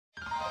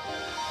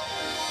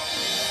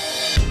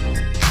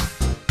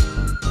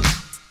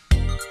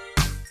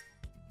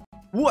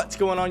What's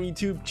going on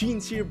YouTube?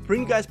 Jeans here,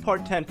 bring you guys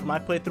part 10 for my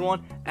playthrough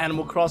on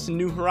Animal Crossing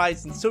New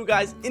Horizons. So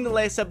guys, in the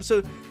last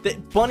episode, the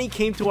bunny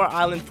came to our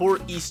island for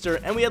Easter,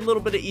 and we had a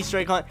little bit of Easter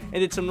egg hunt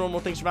and did some normal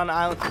things around the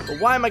island.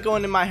 But why am I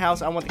going to my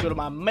house? I want to go to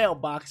my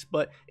mailbox.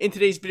 But in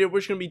today's video, we're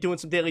just going to be doing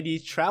some daily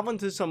deeds, traveling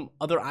to some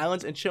other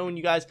islands, and showing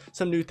you guys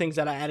some new things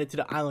that I added to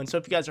the island. So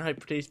if you guys are hyped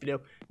for today's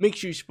video, make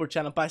sure you support the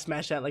channel by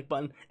smashing that like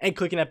button and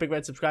clicking that big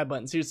red subscribe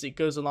button. Seriously, it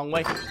goes a long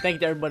way. Thank you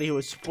to everybody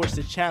who supports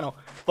the channel.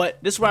 But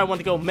this is where I want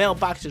to go.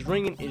 Mailbox is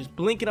ringing. It is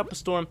blinking up a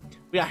storm.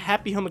 We got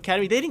Happy Home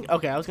Academy. They didn't.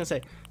 Okay, I was gonna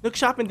say Nook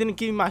Shopping didn't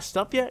give me my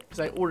stuff yet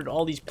because I ordered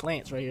all these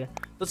plants right here.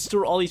 Let's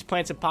store all these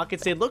plants in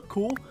pockets. They look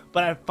cool,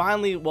 but I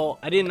finally, well,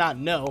 I did not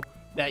know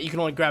that you can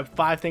only grab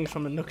 5 things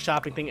from the Nook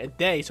Shopping thing a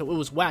day, so it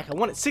was whack. I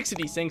wanted 6 of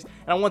these things,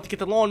 and I want to get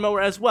the lawnmower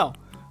as well.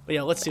 But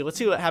yeah, let's see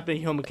what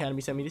Happy Home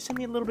Academy sent me. They sent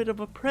me a little bit of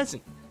a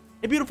present.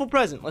 A beautiful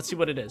present. Let's see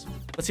what it is.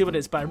 Let's see what it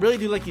is. But I really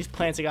do like these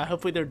plants I got.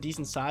 Hopefully they're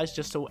decent size,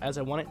 just so as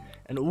I want it.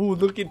 And ooh,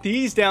 look at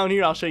these down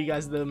here. I'll show you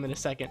guys them in a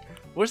second.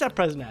 Where's that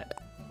present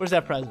at? Where's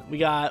that present? We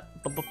got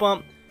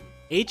HAA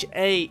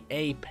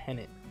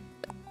pennant.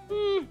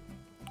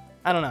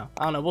 I don't know.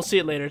 We'll see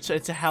it later.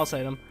 It's a house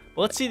item.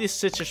 But let's see this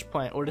citrus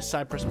plant or the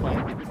cypress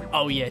plant.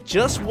 Oh yeah,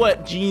 just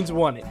what Jeans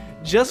wanted.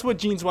 Just what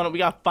Jeans wanted. We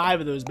got 5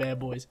 of those bad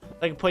boys.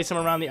 I can place them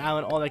around the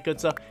island, all that good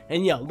stuff.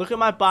 And yo, look at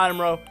my bottom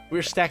row.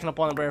 We're stacking up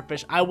on the rare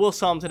fish. I will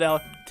sell them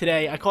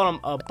today. I caught them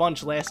a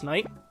bunch last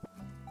night,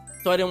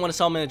 so I didn't want to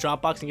sell them in a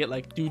drop box and get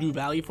like doo-doo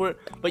value for it.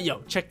 But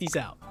yo, check these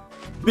out.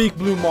 Big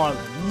blue marlin.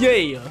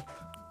 Yeah.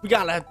 We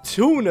got a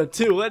tuna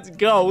too. Let's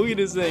go. Look at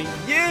this thing.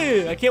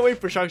 Yeah. I can't wait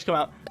for sharks to come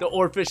out. The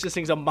oarfish. This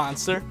thing's a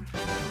monster.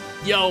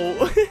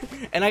 Yo.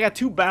 And I got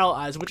 2 barrel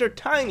eyes, which are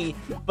tiny,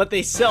 but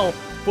they sell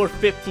for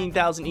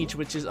 15,000 each,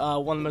 which is one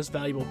of the most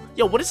valuable.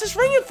 Yo, what is this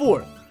ringing for?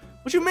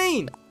 What you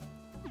mean?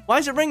 Why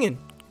is it ringing?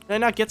 Did I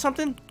not get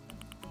something?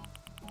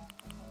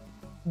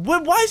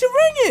 What? Why is it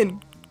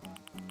ringing?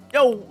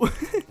 Yo,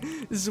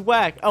 this is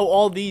whack. Oh,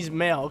 all these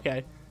mail.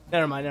 Okay.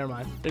 Never mind.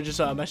 They're just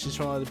messages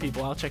from other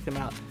people. I'll check them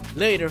out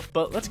later,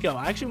 but let's go.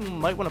 I actually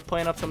might want to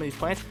plant up some of these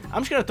plants.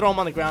 I'm just going to throw them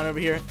on the ground over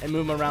here and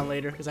move them around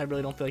later because I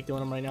really don't feel like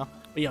doing them right now.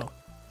 But yo,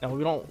 no,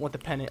 we don't want the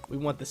pennant. We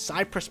want the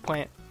cypress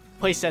plant.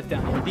 Place that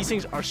down. These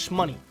things are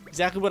shmoney.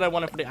 Exactly what I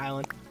wanted for the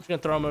island. I'm just going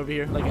to throw them over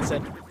here, like I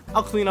said.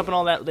 I'll clean up and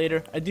all that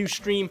later. I do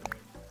stream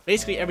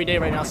basically every day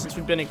right now since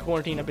we've been in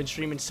quarantine. I've been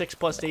streaming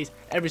 6+ days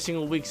every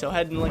single week, so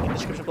head in the link in the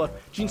description below.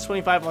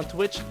 Jeans25 on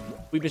Twitch.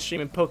 We've been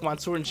streaming Pokemon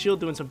Sword and Shield,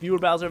 doing some viewer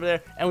battles over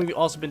there, and we've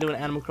also been doing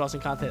Animal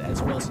Crossing content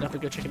as well, so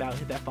definitely go check it out,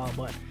 hit that follow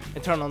button,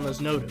 and turn on those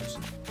notos.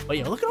 But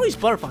yeah, look at all these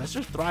butterflies,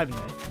 they're thriving,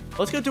 man.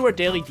 Let's go do our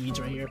daily deeds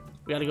right here.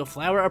 We gotta go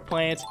flower our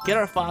plants, get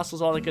our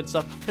fossils, all that good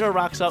stuff, hit our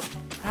rocks up.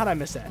 How'd I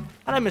miss that?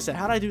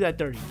 How'd I do that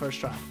dirty first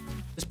try?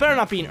 This better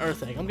not be an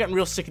earth egg. I'm getting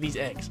real sick of these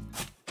eggs.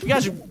 You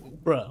guys are...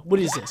 Bruh, what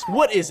is this?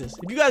 What is this?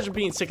 If you guys are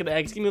being sick of the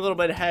eggs, give me a little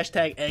bit of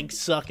hashtag eggs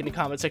suck in the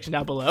comment section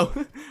down below.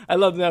 I'd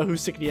love to know who's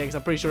sick of the eggs.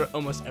 I'm pretty sure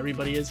almost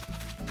everybody is.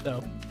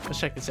 So, let's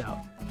check this out.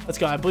 Let's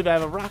go. I believe I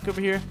have a rock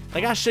over here.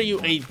 I gotta show you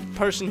a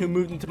person who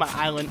moved into my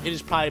island. It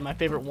is probably my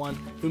favorite one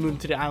who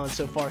moved to the island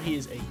so far. He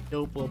is a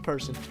dope little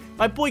person.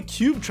 My boy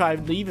Cube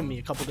tried leaving me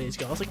a couple days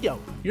ago. I was like, yo,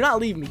 you're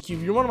not leaving me,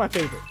 Cube. You're one of my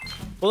favorites.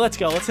 Well, let's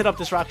go. Let's hit up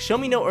this rock. Show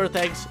me no earth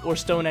eggs or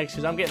stone eggs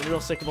because I'm getting real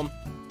sick of them.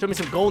 Show me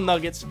some gold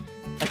nuggets.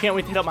 I can't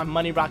wait to hit up my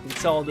money rock and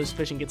sell all those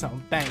fish and get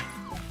something bang.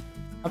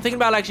 I'm thinking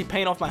about actually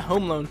paying off my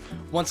home loan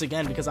once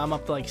again because I'm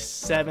up to like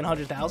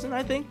 700,000,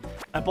 I think.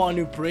 I bought a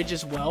new bridge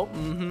as well.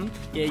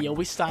 Yeah, yo,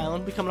 we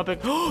styling. We coming up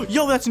like, oh,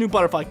 yo, that's a new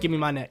butterfly. Give me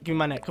my net. Give me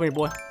my net. Come here,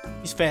 boy.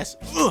 He's fast.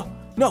 Ugh,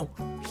 no.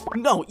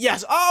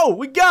 Yes. Oh,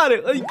 we got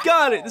it. We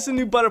got it. This is a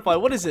new butterfly.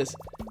 What is this?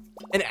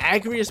 An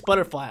agrious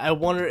butterfly. I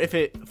wonder if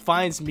it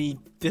finds me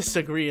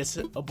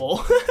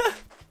disagreeable.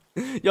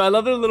 Yo, I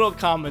love their little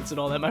comments and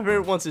all that. My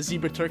favorite one's a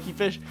zebra turkey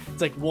fish.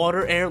 It's like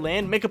water, air,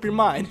 land. Make up your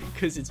mind.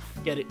 Because it's,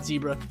 get it,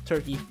 zebra,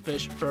 turkey,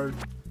 fish, bird,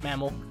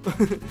 mammal.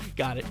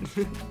 Got it.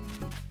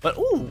 But,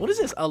 ooh, what is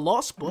this? A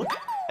lost book?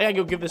 I gotta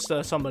go give this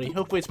to somebody.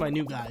 Hopefully it's my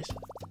new guys.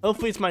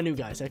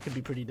 That could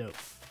be pretty dope.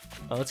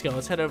 Let's go.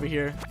 Let's head over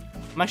here.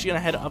 I'm actually gonna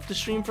head up the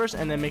stream first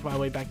and then make my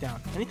way back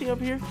down. Anything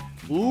over here?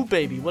 Ooh,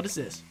 baby. What is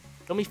this?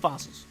 Show me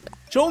fossils.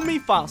 Show me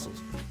fossils.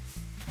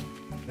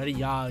 Ready?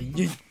 Yeah.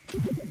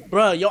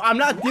 Bro, yo, I'm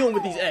not dealing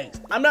with these eggs.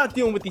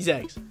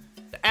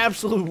 The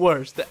absolute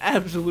worst.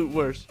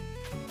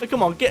 Like,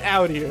 come on, get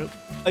out of here.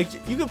 Like,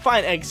 you can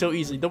find eggs so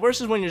easily. The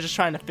worst is when you're just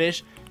trying to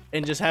fish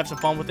and just have some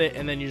fun with it,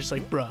 and then you're just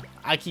like, bruh,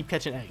 I keep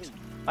catching eggs.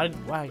 I need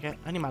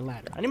my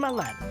ladder.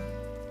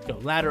 Let's go,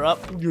 ladder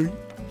up. And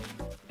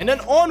then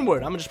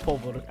onward. I'm gonna just pull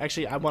photo.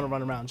 Actually, I want to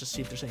run around and just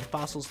see if there's any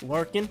fossils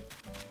lurking.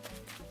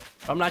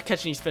 I'm not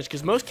catching these fish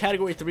because most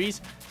category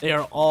 3s, they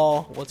are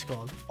all, what's it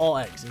called? All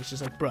eggs. And it's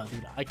just like, bruh,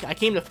 dude, I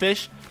came to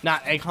fish,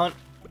 not egg hunt.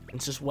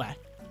 It's just whack.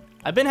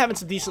 I've been having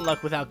some decent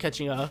luck without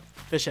catching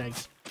fish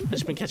eggs. I've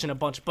just been catching a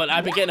bunch, but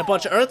I've been getting a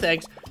bunch of earth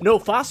eggs. No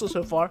fossils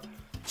so far.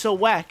 So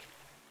whack.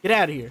 Get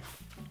out of here.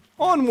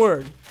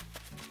 Onward.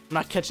 I'm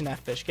not catching that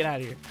fish. Get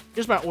out of here.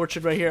 Here's my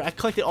orchard right here. I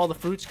collected all the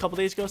fruits a couple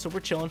days ago, so we're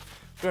chilling.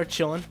 We are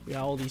chilling. We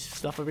got all these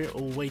stuff over here.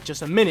 Oh, wait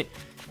just a minute.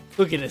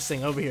 Look at this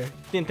thing over here.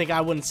 Didn't think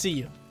I wouldn't see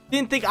you.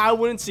 Didn't think I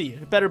wouldn't see you.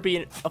 It better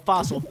be a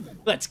fossil.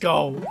 Let's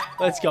go.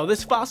 Let's go.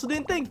 This fossil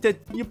didn't think that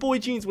your boy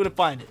Jeans wouldn't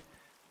find it.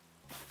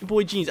 Your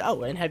boy Jeans.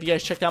 Oh, and have you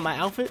guys checked out my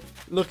outfit?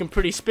 Looking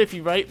pretty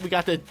spiffy, right? We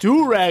got the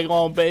do-rag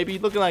on, baby.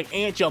 Looking like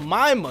Aunt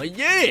Jemima.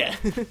 Yeah.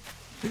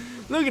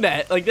 Look at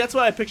that. Like, that's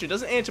what I pictured.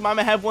 Doesn't Aunt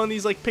Jemima have one of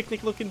these, like,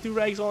 picnic-looking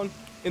do-rags on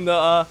in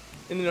the,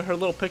 in her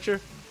little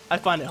picture? I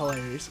find it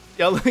hilarious.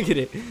 Yo, look at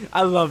it.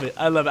 I love it.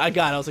 I love it. I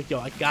got it. I was like, yo,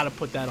 I gotta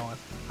put that on.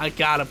 I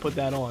gotta put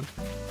that on.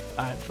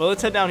 Alright, well,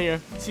 let's head down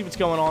here. See what's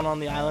going on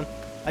the island.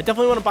 I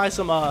definitely want to buy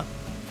some,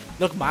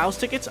 Nook Miles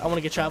tickets. I want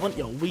to get traveling.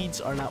 Yo,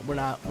 weeds are not, we're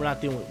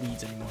not dealing with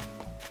weeds anymore.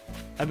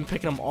 I've been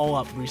picking them all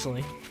up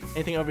recently.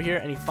 Anything over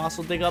here? Any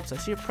fossil dig ups? I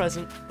see a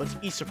present, but it's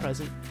Easter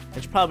present.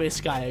 It's probably a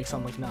sky egg, so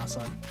I'm like, nah,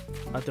 son.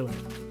 Not doing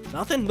it.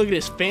 Nothing? Look at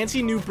this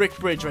fancy new brick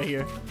bridge right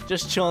here.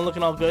 Just chilling,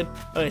 looking all good.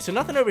 Okay, so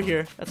nothing over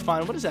here. That's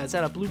fine. What is that? Is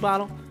that a blue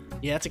bottle?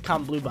 Yeah, it's a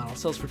common blue bottle. It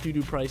sells for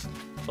doo-doo price.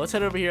 Well, let's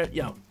head over here.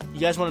 Yo,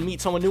 you guys want to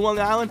meet someone new on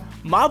the island?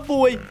 My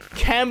boy,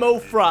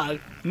 Camofrog.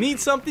 Need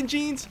something,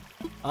 Jeans?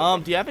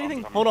 Do you have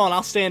anything? Hold on,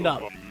 I'll stand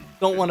up.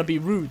 Don't want to be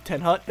rude,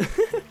 Ten Hut.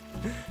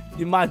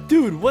 You my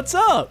dude, what's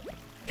up?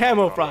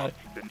 Camofrog.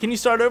 Can you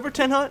start over,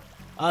 Ten Hut?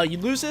 You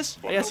lose this?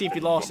 I gotta see if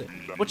you lost it.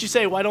 What you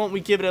say? Why don't we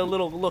give it a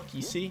little look,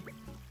 you see?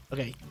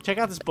 Okay, check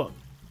out this book.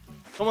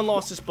 Someone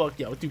lost this book.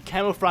 Yo, dude,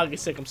 Camofrog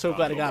is sick. I'm so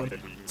glad I got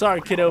him. Sorry,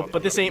 kiddo,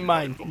 but this ain't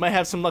mine. You might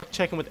have some luck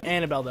checking with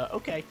Annabelle, though.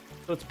 Okay,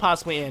 so it's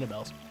possibly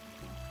Annabelle's.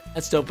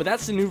 That's dope, but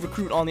that's the new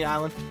recruit on the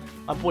island.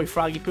 My boy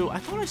Froggy Poo. I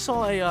thought I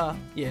saw a,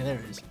 yeah, there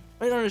it is.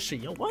 Right on the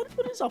street. Yo, what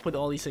is up with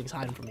all these things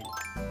hiding from me?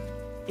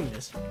 Give me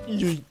this.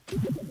 Is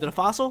it a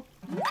fossil?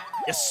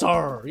 Yes,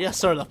 sir. Yes,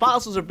 sir. The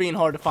fossils are being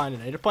hard to find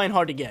today. They're playing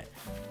hard to get.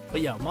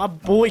 But, yo, my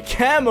boy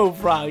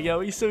Camofrog, yo,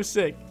 he's so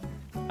sick.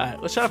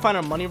 Alright, let's try to find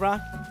our money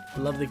rock.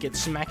 I'd love to get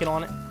smacking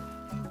on it.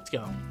 Let's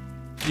go.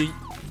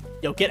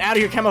 Yo, get out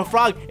of here,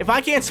 Camofrog. If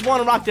I can't spawn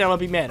a rock there, I'm gonna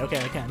be mad. Okay,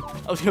 I can.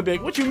 I was gonna be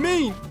like, what you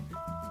mean?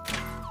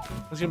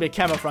 There's gonna be a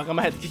Camofrog. I'm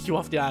gonna have to kick you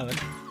off the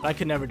island. But I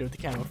could never do it to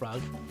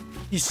Camofrog.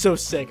 He's so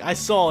sick. I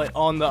saw it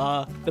on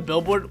the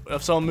billboard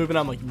of someone moving.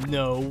 I'm like,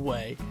 no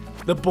way.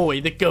 The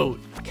boy, the goat,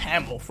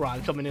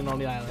 Camofrog coming in on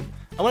the island.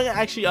 I want to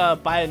actually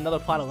buy another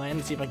plot of land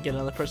and see if I can get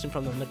another person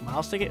from the Nook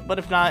Miles ticket. But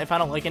if not, if I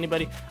don't like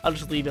anybody, I'll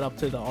just leave it up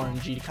to the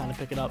RNG to kind of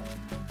pick it up.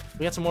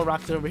 We got some more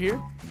rocks over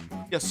here.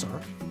 Yes,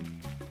 sir.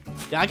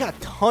 Yeah, I got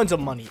tons of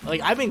money.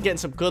 Like, I've been getting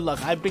some good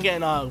luck. I've been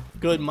getting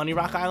good money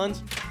rock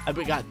islands. I've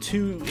got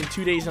 2 in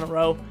 2 days in a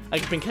row.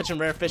 I've been catching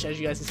rare fish, as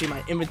you guys can see in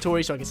my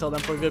inventory, so I can sell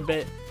them for a good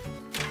bit.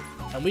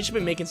 And we've just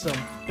been making some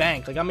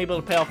bank. Like, I'm able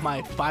to pay off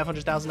my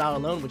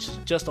 $500,000 loan, which is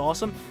just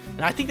awesome.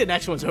 And I think the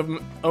next one's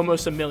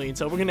almost $1 million,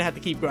 so we're going to have to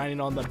keep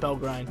grinding on the bell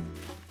grind.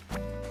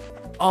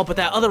 Oh, but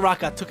that other rock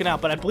got taken out,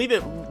 but I believe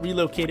it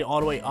relocated all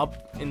the way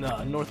up in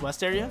the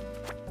northwest area.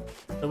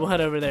 So we'll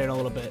head over there in a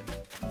little bit.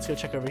 Let's go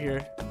check over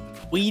here.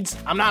 Weeds,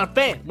 I'm not a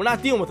fan. We're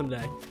not dealing with them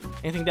today.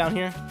 Anything down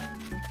here?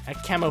 At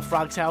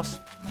Camofrog's house?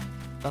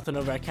 Nothing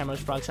over at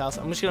Camofrog's house.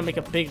 I'm just going to make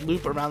a big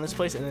loop around this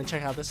place and then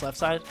check out this left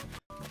side.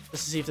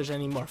 Just to see if there's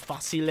any more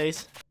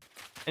fossiles.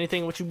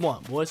 Anything what you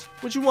want, boys?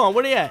 What you want?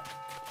 Where they at?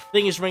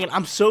 Thing is ringing.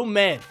 I'm so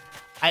mad.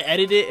 I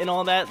edited and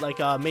all that, like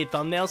made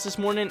thumbnails this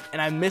morning,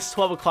 and I missed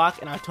 12 o'clock,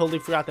 and I totally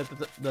forgot that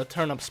the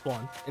turnips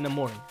spawned in the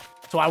morning.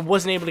 So I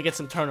wasn't able to get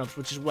some turnips,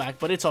 which is whack,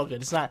 but it's all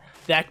good. It's not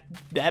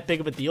that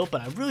big of a deal,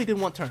 but I really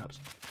didn't want turnips.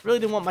 Really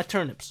didn't want my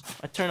turnips.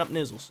 My turnip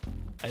nizzles.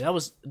 Right, that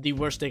was the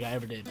worst dig I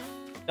ever did.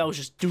 That was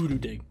just doo-doo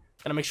dig.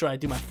 Gotta make sure I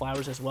do my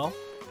flowers as well.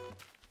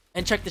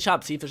 And check the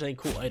shop, see if there's any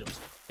cool items.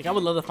 Like, I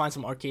would love to find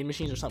some arcade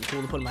machines or something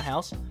cool to put in my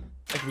house.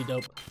 That could be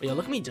dope. But yeah,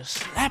 look at me just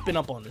slapping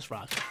up on this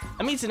rock.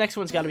 That means the next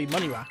one's gotta be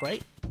money rock,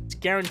 right? It's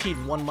guaranteed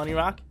 1 money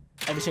rock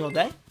every single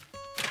day.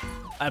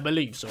 I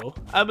believe so.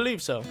 I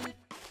believe so.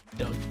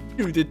 Yo,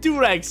 dude, the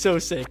do-rag's so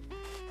sick.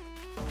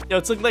 Yo,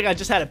 it's looking like I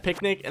just had a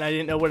picnic and I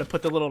didn't know where to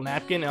put the little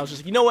napkin. And I was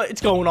just like, you know what?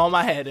 It's going on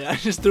my head. And I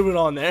just threw it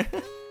on there.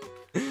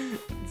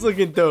 It's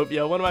looking dope,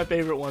 yo. One of my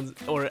favorite ones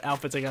or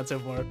outfits I got so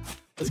far.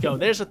 Let's go.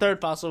 There's a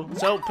 3rd fossil.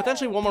 So,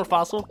 potentially 1 more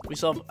fossil. We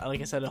still have,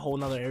 like I said, a whole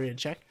nother area to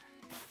check.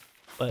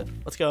 But,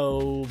 let's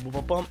go.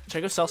 Should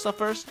I go sell stuff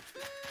first?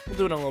 We'll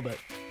do it in a little bit.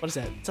 What is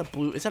that? It's a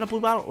blue. Is that a blue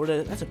bottle? Or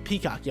that's a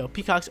peacock, yo.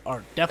 Peacocks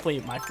are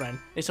definitely my friend.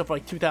 They sell for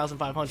like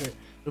 2,500.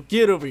 So,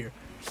 get over here.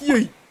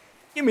 Yeet.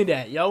 Give me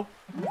that, yo.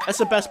 That's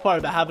the best part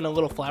about having a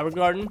little flower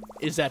garden,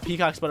 is that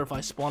peacocks,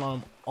 butterflies spawn on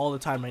them all the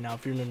time right now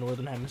if you're in the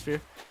northern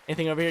hemisphere.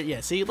 Anything over here?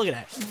 Yeah, see? Look at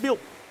that. Built.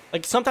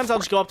 Like, sometimes I'll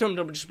just go up to them,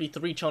 there'll just be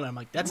 3 chilling. I'm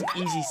like, that's an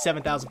easy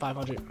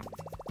 7,500.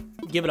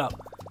 Give it up.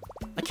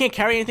 I can't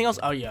carry anything else?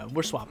 Oh, yeah,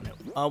 we're swapping it.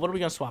 What are we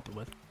gonna swap it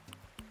with?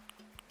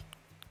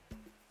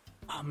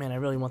 Oh, man, I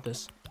really want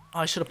this. Oh,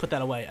 I should have put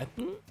that away. I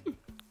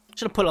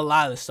should have put a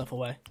lot of this stuff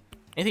away.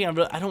 Anything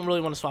I don't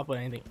really want to swap with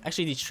anything.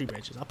 Actually, these tree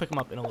branches. I'll pick them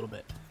up in a little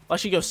bit. I'll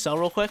actually go sell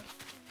real quick.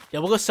 Yeah,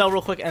 we'll go sell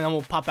real quick, and then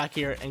we'll pop back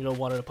here and go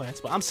water the plants.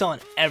 But I'm selling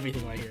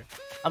everything right here.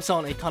 I'm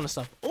selling a ton of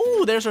stuff. Ooh,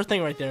 Ooh, there's our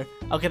thing right there.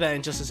 I'll get that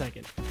in just a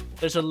second.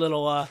 There's a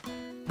little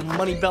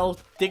money bell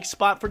dig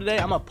spot for today.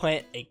 I'm gonna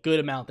plant a good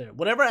amount there.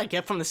 Whatever I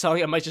get from the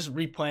selling, I might just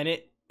replant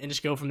it and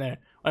just go from there.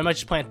 Or I might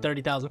just plant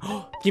 30,000.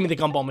 Give me the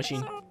gumball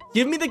machine.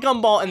 Give me the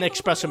gumball and the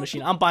espresso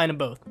machine. I'm buying them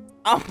both.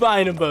 I'm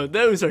buying them both.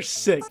 Those are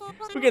sick.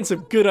 We're getting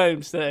some good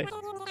items today.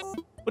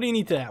 What do you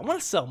need today? I want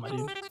to sell, my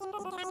dude.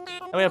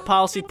 And we have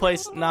policy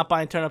place, not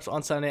buying turnips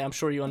on Sunday. I'm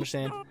sure you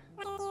understand.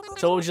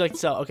 So what would you like to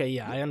sell? Okay,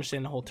 yeah, I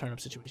understand the whole turnip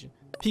situation.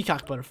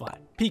 Peacock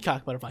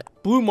butterfly,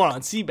 blue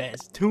marlin, sea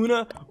bass,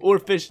 tuna, or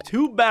fish,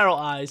 2 barrel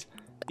eyes.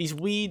 These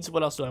weeds.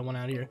 What else do I want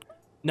out here?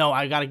 No,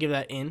 I gotta give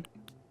that in.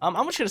 I'm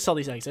just gonna sell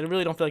these eggs. I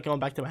really don't feel like going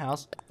back to my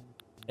house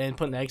and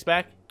putting the eggs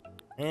back.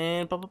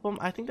 And boom, boom, boom,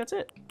 I think that's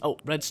it. Oh,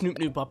 red snoop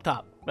noop up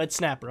top, red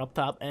snapper up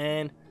top,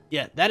 and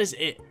yeah, that is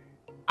it.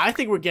 I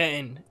think we're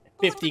getting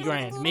 50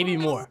 grand, maybe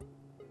more.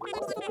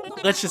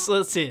 Let's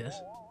see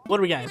this. What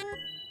are we getting?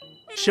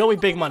 Show me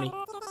big money.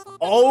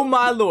 Oh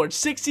my lord,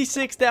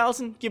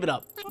 66,000. Give it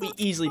up. We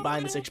easily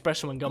buying this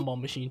espresso and gumball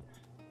machine.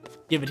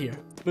 Give it here.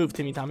 Move,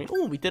 Timmy Tommy.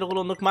 Oh, we did a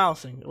little Nook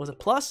Miles thing. Was it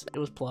plus? It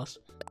was plus.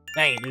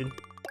 Dang it, dude.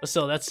 But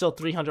still, that's still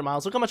 300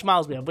 miles. Look how much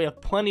miles we have. We have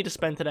plenty to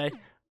spend today.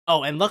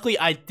 Oh, and luckily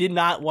I did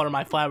not water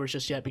my flowers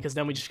just yet because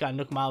then we just got a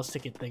Nook Miles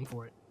ticket thing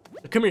for it.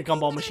 So come here,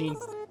 gumball machine.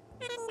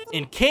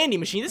 And candy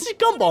machine. This is a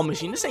gumball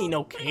machine. This ain't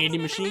no candy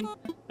machine.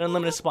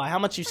 Unlimited supply. How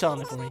much you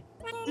selling it for me?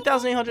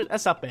 2,800.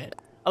 That's not bad.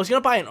 I was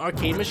gonna buy an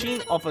arcade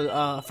machine off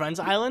of Friends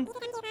Island,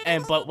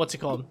 but what's it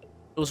called?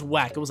 It was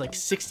whack. It was like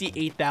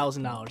 $68,000.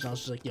 And I was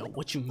just like, yo,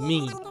 what you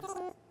mean?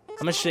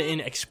 I'm interested in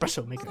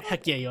espresso maker.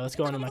 Heck yeah, yo, let's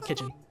go into my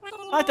kitchen.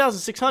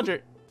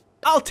 5,600.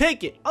 I'll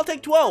take it. I'll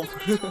take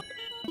 12.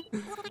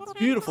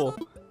 Beautiful.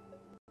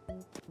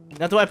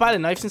 Now, do I buy the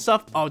knives and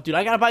stuff? Oh, dude,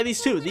 I gotta buy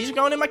these too. These are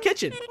going in my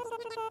kitchen.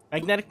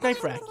 Magnetic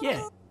knife rack.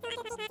 Yeah.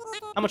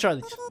 How much are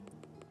these?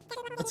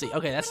 Let's see.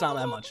 Okay, that's not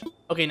that much.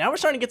 Okay, now we're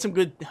starting to get some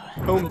good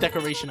home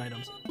decoration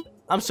items.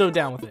 I'm so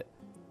down with it.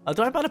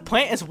 Do I buy the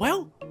plant as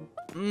well?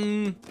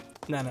 No.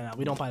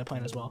 We don't buy the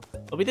plant as well.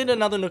 But we did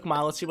another Nook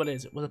Mile. Let's see what it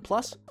is. Was it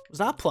plus? It was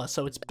not plus,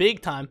 so it's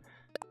big time.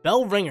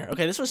 Bell ringer.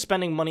 Okay, this was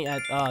spending money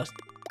at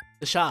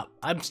the shop.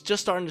 I'm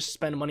just starting to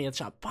spend money at the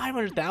shop.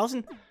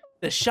 500,000?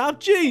 The shop?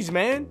 Jeez,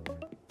 man.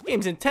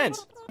 Game's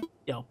intense.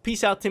 Yo,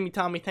 peace out, Timmy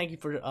Tommy. Thank you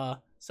for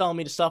selling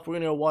me the stuff. We're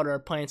gonna go water our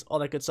plants, all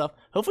that good stuff.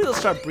 Hopefully they'll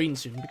start breeding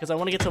soon because I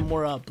want to get some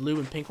more blue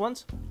and pink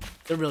ones.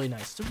 They're really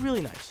nice. They're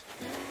really nice.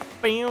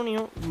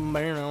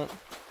 Alright,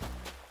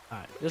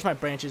 there's my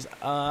branches.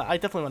 I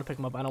definitely want to pick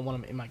them up. I don't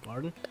want them in my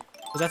garden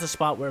because that's a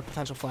spot where a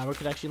potential flower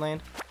could actually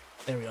land.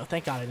 There we go.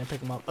 Thank God I didn't pick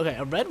them up. Okay,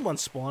 a red one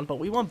spawned, but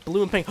we want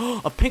blue and pink.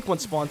 Oh, a pink one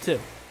spawned too.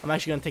 I'm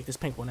actually gonna take this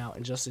pink one out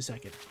in just a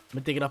second. I'm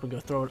gonna dig it up and go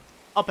throw it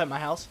up at my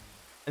house,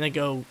 and then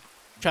go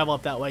travel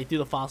up that way, do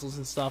the fossils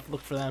and stuff,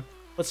 look for them,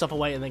 put stuff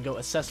away, and then go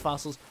assess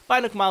fossils, buy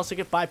a Nook Miles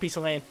ticket, buy a piece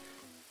of land.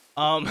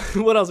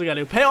 What else we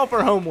gotta do? Pay off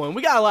our home loan.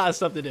 We got a lot of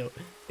stuff to do.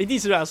 A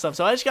decent amount of stuff,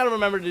 so I just gotta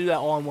remember to do that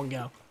all in one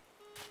go.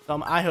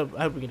 I hope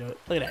we can do it.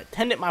 Look at that.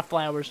 Tend my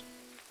flowers.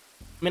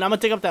 I mean, I'm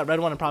gonna dig up that red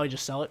one and probably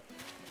just sell it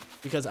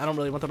because I don't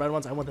really want the red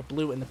ones. I want the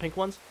blue and the pink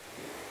ones.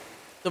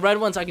 The red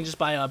ones I can just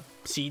buy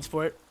seeds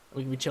for it.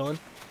 We can be chilling.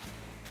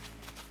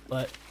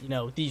 But you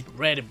know, these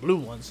red and blue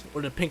ones,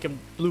 or the pink and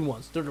blue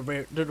ones, they're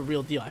the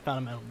real deal. I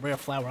found them at Rare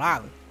Flower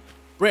Island.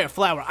 Rare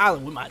Flower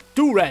Island with my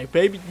do-rag,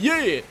 baby.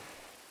 Yeah,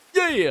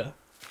 yeah.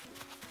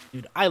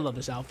 Dude, I love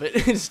this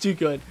outfit. It's too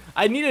good.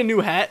 I need a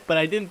new hat, but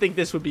I didn't think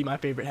this would be my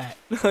favorite hat.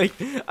 Like,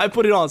 I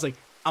put it on, it's like,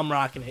 I'm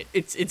rocking it.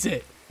 It's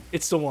it.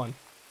 It's the one.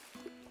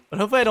 But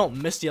hopefully I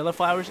don't miss the other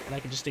flowers, and I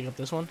can just dig up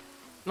this one.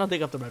 And I'll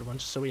dig up the red one,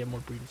 just so we have more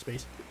breathing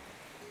space.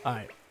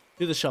 Alright,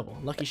 do the shovel.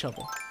 Lucky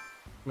shovel.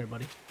 Come here,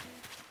 buddy.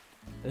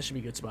 This should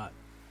be a good spot.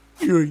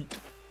 Give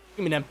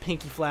me them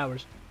pinky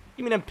flowers.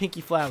 Give me them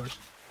pinky flowers.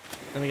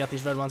 Then we got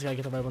these red ones. Gotta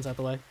get the red ones out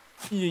the way.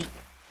 Take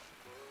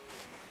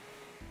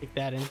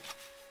that in.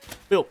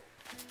 Bill.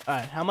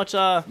 Alright, how much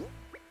stuff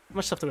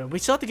do we have? We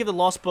still have to give the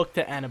lost book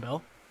to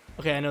Annabelle.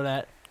 Okay, I know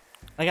that.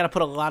 I gotta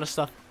put a lot of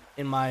stuff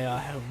in my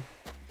home.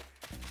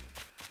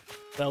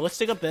 So let's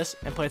dig up this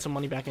and plant some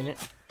money back in it.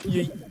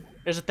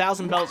 There's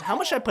 1,000 bells. How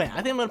much should I plant? I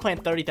think I'm gonna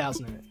plant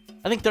 30,000 in it.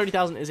 I think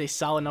 30,000 is a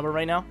solid number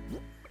right now.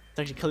 Let's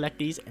actually collect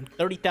these and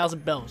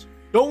 30,000 bells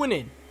going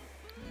in.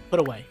 Put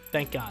away.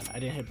 Thank God I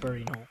didn't hit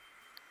burying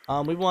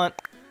hole. We want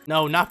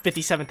no, not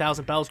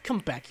 57,000 bells. Come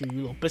back here,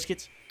 you little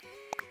biscuits.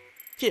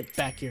 Get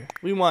back here.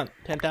 We want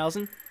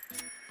 10,000,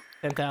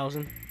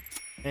 10,000,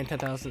 and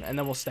 10,000, and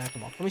then we'll stack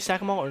them all. Can we stack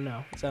them all or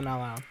no? Is that not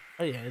allowed?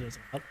 Oh yeah, it is.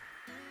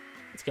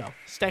 Let's go.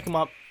 Stack them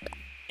up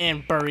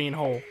and bury in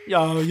hole.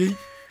 Yo,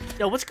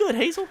 what's good,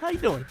 Hazel? How you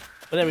doing?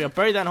 But there we go.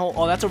 Bury that in hole.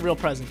 Oh, that's a real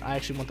present. I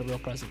actually want the real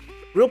present.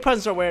 Real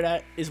presents are where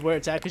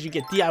it's at because you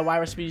get DIY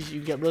recipes,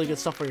 you get really good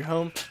stuff for your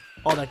home,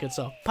 all that good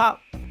stuff.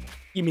 Pop,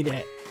 give me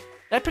that.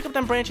 Did I pick up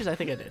them branches? I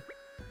think I did.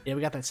 Yeah,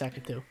 we got that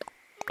second too.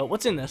 But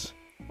what's in this?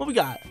 What we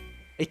got?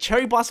 A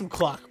cherry blossom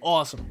clock.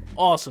 Awesome.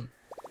 Awesome.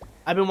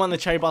 I've been wanting the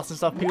cherry blossom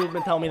stuff. People have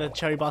been telling me that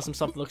cherry blossom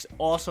stuff looks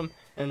awesome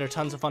and they're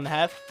tons of fun to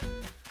have.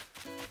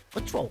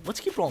 Let's roll. Let's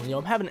keep rolling, yo.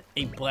 I'm having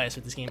a blast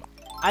with this game.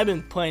 I've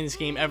been playing this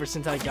game ever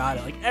since I got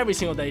it. Like every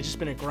single day, it's just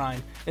been a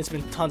grind. It's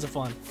been tons of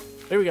fun.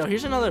 There we go.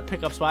 Here's another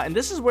pickup spot, and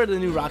this is where the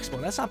new rock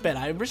spawn. That's not bad.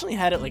 I originally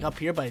had it like up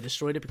here, but I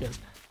destroyed it because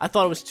I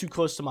thought it was too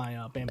close to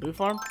my bamboo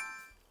farm.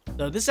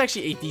 So this is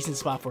actually a decent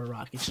spot for a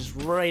rock. It's just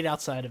right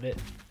outside of it,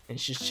 and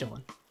it's just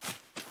chilling.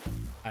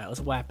 All right,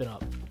 let's whap it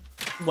up.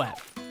 Whap.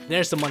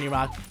 There's the money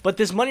rock. But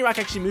this money rock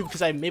actually moved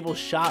because I have Mabel's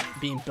shop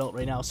being built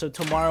right now. So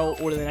tomorrow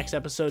or the next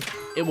episode,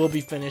 it will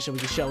be finished, and we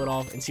can show it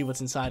off and see what's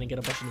inside and get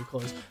a bunch of new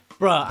clothes.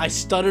 Bruh, I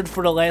stuttered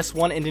for the last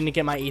one and didn't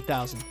get my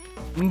 8,000.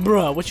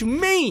 Bruh, what you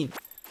mean?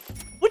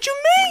 What you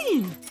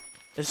mean?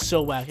 It's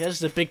so whack. That's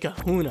the big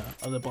kahuna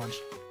of the bunch.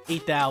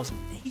 8,000.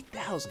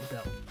 8,000, bro.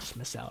 Just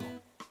missed out.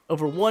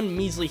 Over one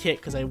measly hit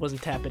because I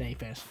wasn't tapping any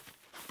fast.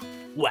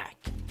 Whack.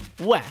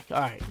 Whack.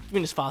 Alright. Give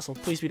me this fossil.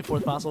 Please be the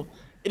 4th fossil.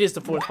 It is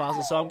the 4th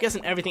fossil, so I'm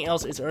guessing everything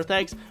else is earth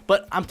eggs.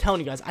 But I'm telling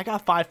you guys, I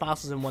got 5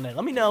 fossils in one day.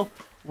 Let me know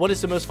what is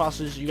the most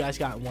fossils you guys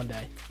got in one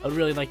day. I'd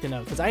really like to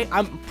know, because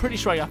I'm pretty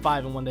sure I got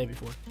 5 in one day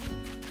before.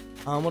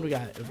 What do we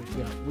got?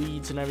 We got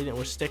weeds and everything,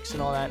 or sticks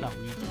and all that. Not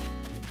weeds.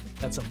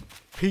 Got some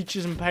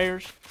peaches and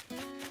pears.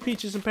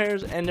 Peaches and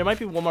pears, and there might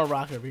be one more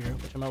rock over here,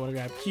 which I might want to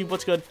grab. Cube,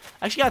 what's good?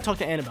 I actually gotta talk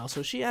to Annabelle.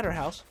 So is she at her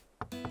house?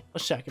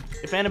 Let's check.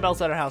 If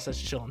Annabelle's at her house,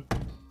 that's chilling.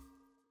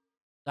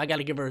 I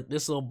gotta give her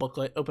this little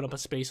booklet, open up a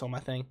space on my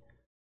thing.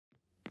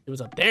 It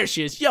was up there.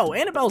 She is. Yo,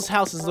 Annabelle's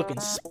house is looking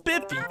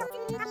spiffy.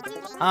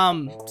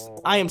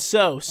 I am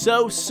so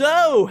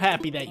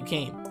happy that you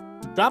came.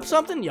 Drop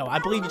something? Yo, I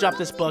believe you dropped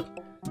this book.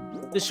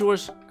 This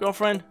yours,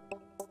 girlfriend?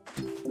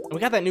 And we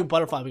got that new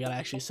butterfly we gotta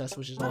actually assess,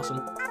 which is awesome.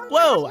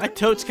 Whoa, I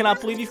totes cannot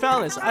believe you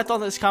found this. I thought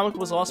this comic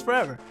was lost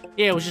forever.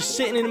 Yeah, it was just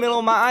sitting in the middle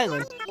of my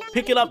island.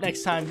 Pick it up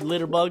next time, you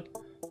litter bug.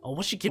 Oh,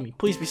 what she give me?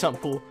 Please be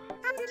something cool.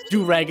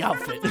 Do-rag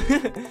outfit.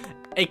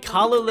 A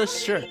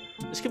collarless shirt.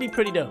 This could be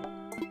pretty dope.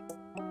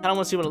 I don't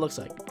want to see what it looks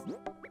like.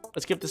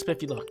 Let's give this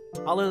 50 look.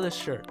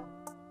 Collarless shirt.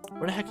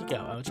 Where the heck it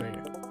go? Oh, it's right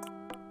here.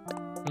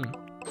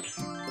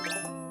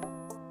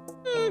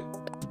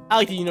 I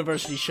like the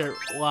university shirt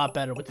a lot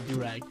better with the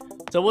do-rag.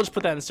 So we'll just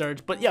put that in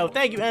search. But yo,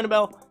 thank you,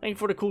 Annabelle. Thank you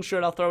for the cool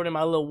shirt. I'll throw it in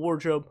my little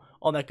wardrobe.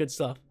 All that good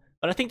stuff.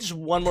 But I think there's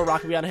one more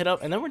rock we gotta hit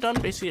up, and then we're done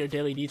basically our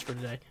daily needs for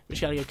today. We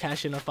just gotta go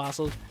cash in our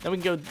fossils. Then we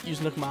can go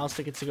use Nook Miles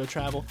tickets to go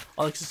travel.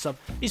 All that good stuff.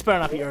 These better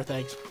not be earth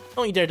eggs.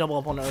 Don't you dare double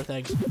up on the earth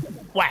eggs.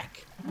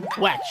 Whack.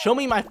 Whack. Show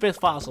me my 5th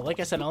fossil. Like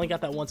I said, I only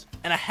got that once.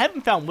 And I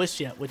haven't found wisps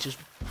yet, which is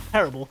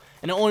terrible.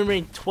 And it only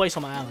rained twice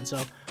on my island. So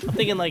I'm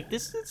thinking like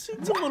this it's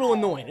a little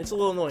annoying. It's a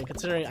little annoying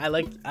considering I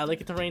like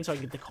it to rain so I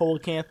can get the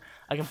cold camp.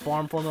 I can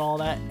farm for them and all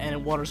that. And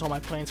it waters all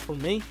my plants for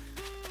me.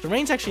 The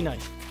rain's actually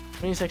nice.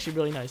 The rain's actually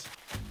really nice.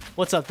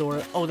 What's up,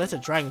 Dora? Oh, that's a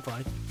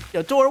dragonfly.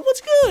 Yo, Dora,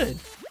 what's good?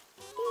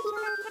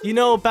 You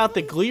know about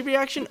the Glee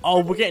reaction?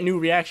 Oh, we're getting new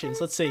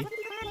reactions. Let's see.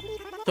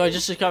 So I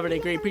just discovered a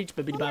great preach,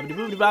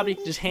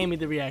 bibbidi-bobbidi-boobidi-bobbidi. Just hand me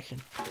the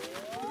reaction.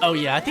 Oh,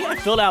 yeah, I think I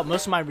filled out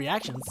most of my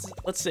reactions.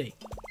 Let's see.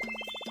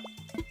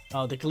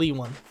 Oh, the Glee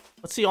one.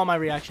 Let's see all my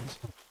reactions.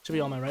 Should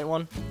be on my right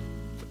one.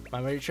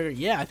 My right trigger.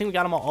 Yeah, I think we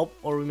got them all.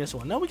 Oh, or we missed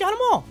one. No, we got them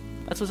all.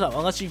 That's what's up.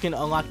 Unless you can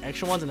unlock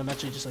extra ones and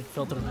eventually just, like,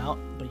 filter them out.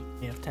 But you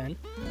may have 10.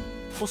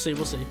 We'll see,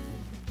 we'll see.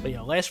 But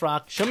yo, last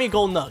rock. Show me a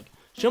gold nug.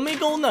 Show me a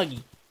gold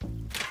nuggy.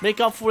 Make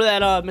up for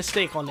that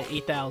mistake on the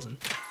 8,000.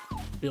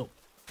 Bill.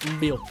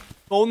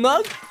 Gold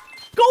nug?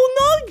 Gold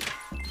nug?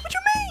 What you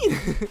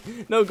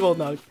mean? No gold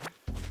nug.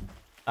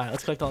 Alright,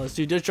 let's collect all this.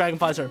 Dude, those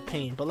dragonflies are a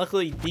pain. But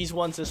luckily, these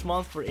ones this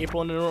month for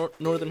April in the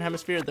Northern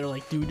Hemisphere, they're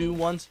like doo-doo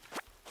ones.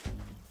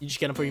 You just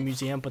get them for your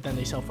museum, but then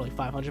they sell for like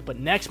 500. But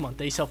next month,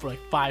 they sell for like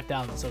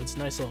 5,000. So it's a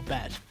nice little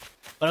badge.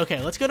 But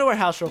okay, let's go to our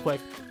house real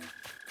quick.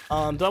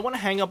 Do I want to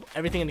hang up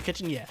everything in the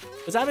kitchen? Yeah.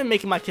 Because I've been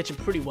making my kitchen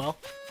pretty well.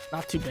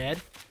 Not too bad.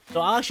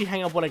 So I'll actually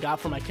hang up what I got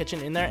from my kitchen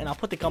in there. And I'll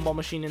put the gumball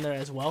machine in there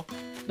as well.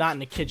 Not in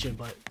the kitchen,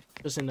 but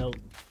just in the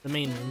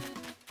main room.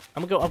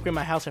 I'm going to go upgrade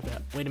my house after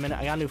that. Wait a minute.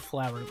 I got a new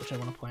flower, which I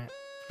want to plant.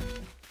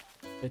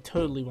 I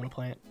totally want to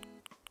plant.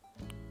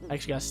 I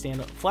actually got to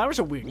stand up. Flowers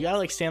are weird. You got to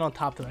like stand on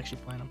top to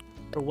actually plant them.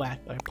 Or whack.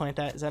 I plant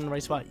that. Is that in the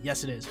right spot?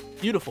 Yes, it is.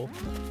 Beautiful.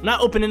 I'm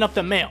not opening up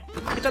the mail.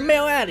 Get the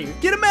mail out of here.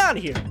 Get him out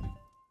of here.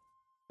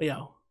 But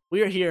yo.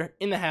 We are here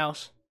in the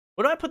house.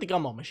 Where do I put the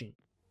gumball machine?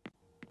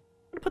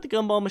 Where do I put the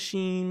gumball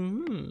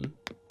machine?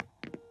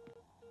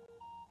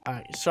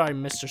 Alright, sorry,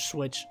 Mr.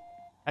 Switch.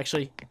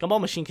 Actually, gumball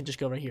machine can just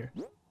go right here.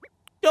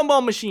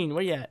 Gumball machine,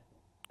 where you at?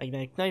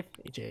 Magnetic knife,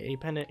 HAA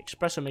pendant,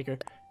 espresso maker,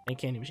 and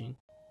candy machine.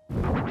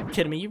 Are you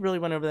kidding me? You really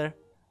went over there?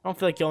 I don't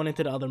feel like going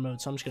into the other mode,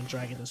 so I'm just gonna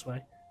drag it this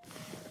way.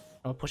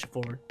 I'm gonna push it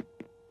forward.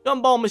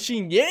 Gumball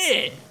machine,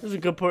 yeah! This is a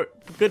good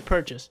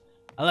purchase.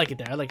 I like it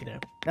there, I like it there.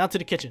 Now to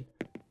the kitchen.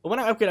 But when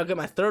I upgrade, I'll get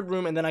my 3rd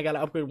room, and then I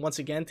gotta upgrade once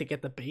again to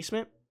get the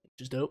basement,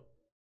 which is dope.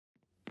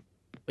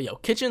 But yo,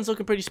 kitchen's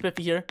looking pretty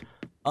spiffy here.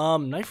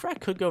 Knife rack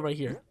could go right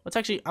here.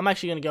 I'm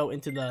actually gonna go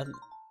into the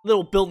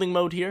little building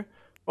mode here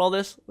for all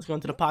this. Let's go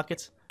into the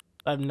pockets.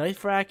 I have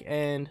knife rack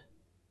and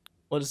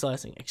what is the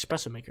last thing?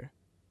 Espresso maker.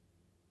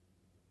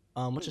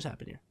 What just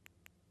happened here?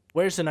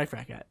 Where's the knife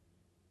rack at?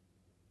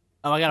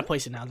 Oh, I gotta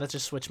place it now. Let's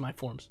just switch my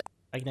forms.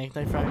 Like knife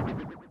rack.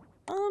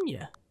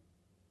 Yeah.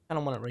 I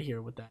don't want it right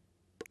here with that.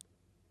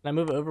 I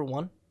move it over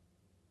one?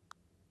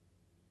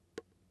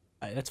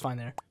 Alright, that's fine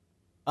there.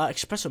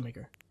 Espresso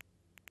maker.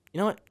 You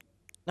know what?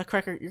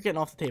 Nutcracker, you're getting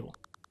off the table.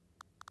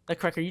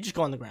 Nutcracker, you just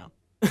go on the ground.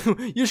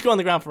 You just go on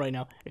the ground for right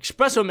now.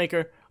 Espresso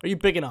maker, are you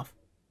big enough?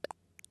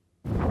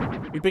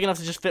 Are you big enough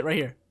to just fit right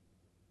here?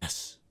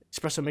 Yes.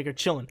 Espresso maker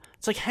chilling.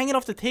 It's like hanging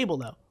off the table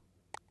though.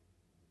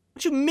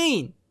 What you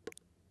mean?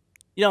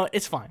 You know,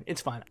 it's fine.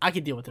 It's fine. I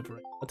can deal with it for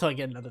right now until I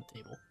get another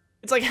table.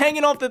 It's like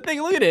hanging off the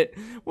thing. Look at it.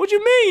 What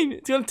you mean?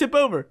 It's gonna tip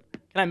over.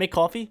 Can I make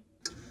coffee?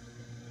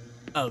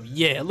 Oh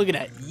yeah, look at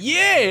that.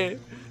 Yeah!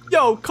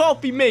 Yo,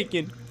 coffee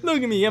making.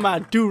 Look at me. I'm a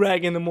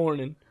do-rag in the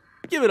morning.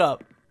 Give it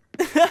up.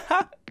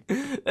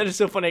 That is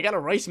so funny. I got a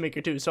rice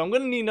maker too, so I'm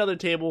gonna need another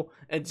table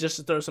and just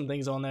to throw some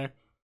things on there.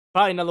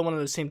 Probably another one of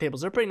those same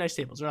tables. They're pretty nice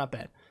tables. They're not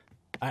bad.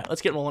 Alright,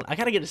 let's get rolling. I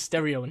gotta get a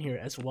stereo in here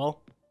as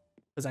well,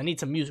 because I need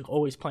some music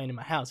always playing in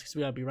my house, because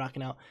we gotta be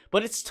rocking out.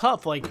 But it's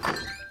tough, like,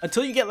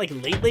 until you get, like,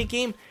 late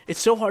game, it's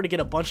so hard to get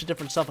a bunch of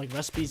different stuff, like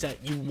recipes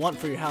that you want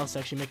for your house to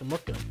actually make them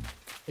look good.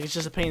 Like, it's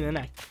just a pain in the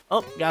neck.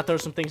 Oh, gotta throw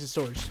some things in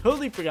storage.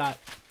 Totally forgot.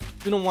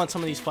 We don't want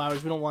some of these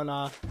flowers. We don't want,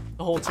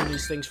 to hold some of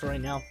these things for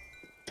right now.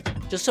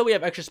 Just so we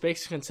have extra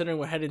space, considering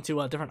we're heading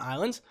to, different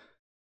islands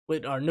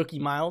with our Nookie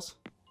Miles.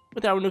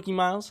 With our Nookie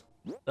Miles.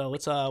 So,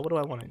 let's, what do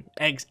I want in?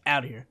 Eggs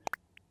out of here.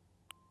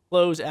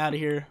 Clothes out of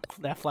here.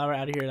 That flower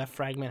out of here. That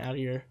fragment out of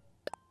here.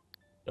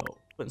 Go.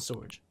 Put in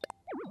storage.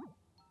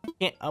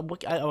 Can't, I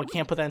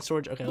can't put that in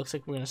storage. Okay, looks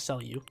like we're gonna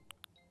sell you.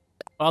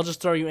 I'll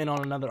just throw you in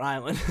on another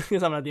island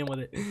because I'm not dealing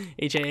with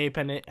it. HAA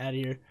pendant out of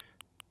here.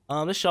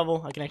 This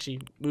shovel I can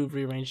actually move,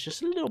 rearrange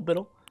just a little bit.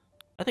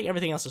 I think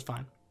everything else is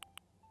fine.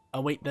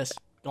 Oh wait, this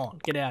gone.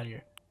 Get it out of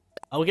here.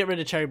 I will get rid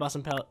of cherry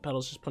blossom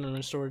petals. Just put them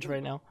in storage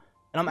right now.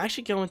 And I'm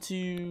actually going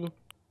to.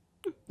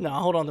 No,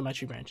 I'll hold on to my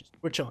tree branches.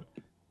 We're chilling.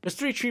 There's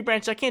 3 tree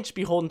branches. I can't just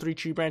be holding 3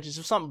 tree branches.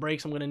 If something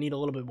breaks, I'm going to need a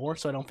little bit more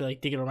so I don't feel like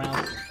digging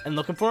around and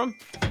looking for them.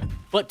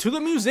 But to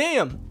the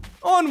museum.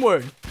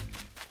 Onward.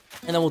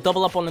 And then we'll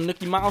double up on the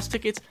Nook Miles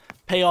tickets,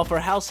 pay off our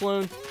house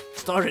loan,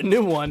 start a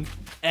new one,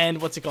 and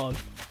what's it called?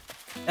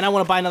 And I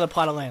want to buy another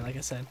plot of land, like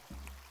I said.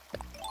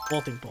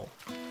 Vaulting pole.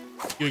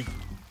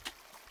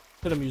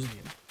 To the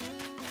museum.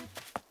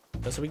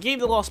 So we gave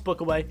the lost book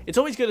away. It's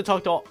always good to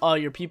talk to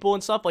your people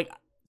and stuff. Like,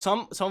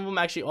 some of them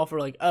actually offer,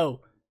 like,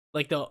 oh,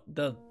 like the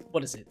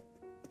what is it?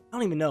 I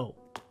don't even know.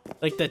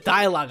 Like the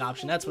dialogue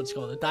option, that's what it's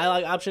called. The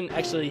dialogue option,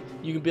 actually,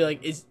 you can be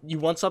like, is you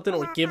want something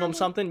or give them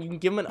something. You can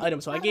give them an item.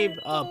 So I gave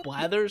a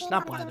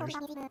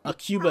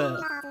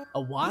Cuba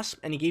a wasp,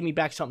 and he gave me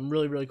back something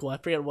really, really cool. I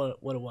forget what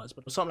it was,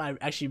 but it was something I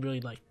actually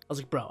really liked. I was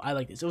like, bro, I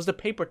like this. It was the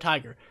paper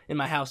tiger in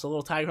my house, the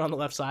little tiger on the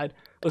left side.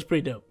 It was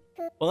pretty dope.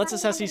 Well, let's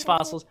assess these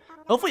fossils.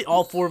 Hopefully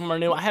all 4 of them are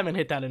new. I haven't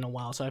hit that in a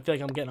while, so I feel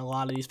like I'm getting a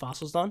lot of these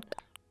fossils done.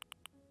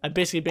 I've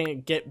basically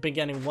been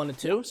getting 1 and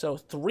 2, so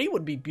 3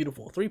 would be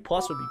beautiful. 3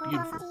 plus would be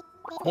beautiful.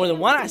 More than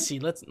 1 I see.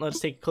 Let's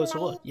take a closer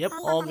look. Yep,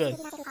 all good.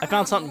 I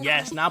found something.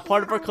 Yes, not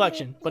part of our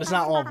collection, but it's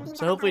not all of them.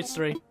 So hopefully it's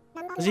 3.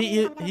 Cause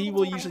he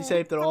will usually say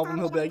if they're all of them,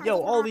 he'll be like, yo,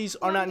 all these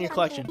are not in your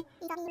collection.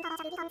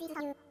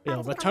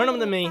 Yo, return them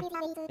to me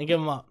and give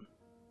them up.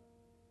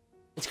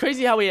 It's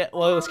crazy how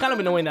well, it's kind of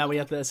annoying that we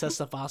have to assess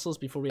the fossils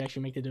before we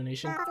actually make the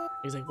donation.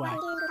 He's like, whack.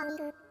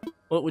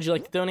 What would you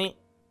like to donate?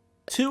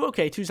 2?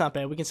 Okay, 2's not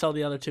bad. We can sell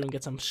the other 2 and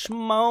get some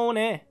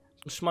shmoney.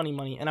 Some shmoney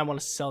money. And I want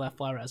to sell that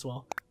flower as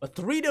well. But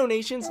 3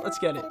 donations, let's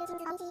get it.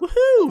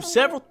 Woohoo!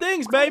 Several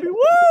things, baby!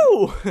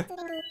 Woo!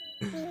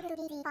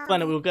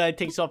 Fun, we'll go ahead and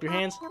take this off your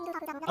hands.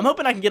 I'm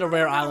hoping I can get a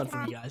rare island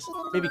for you guys.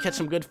 Maybe catch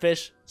some good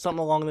fish, something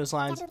along those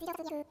lines.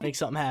 Make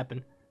something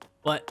happen.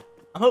 But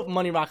I'm hoping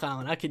Money Rock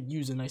Island. I could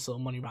use a nice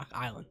little Money Rock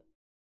Island.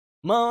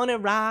 Money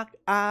Rock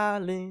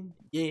Island.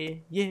 Yeah,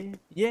 yeah,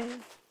 yeah.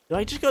 Do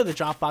I just go to the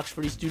drop box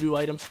for these doo-doo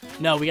items?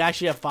 No, we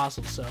actually have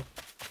fossils, so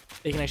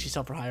they can actually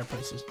sell for higher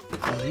prices.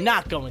 I'm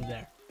not going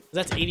there.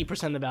 That's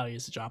 80% of the value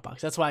is the drop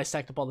box. That's why I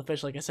stacked up all the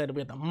fish. Like I said,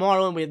 we had the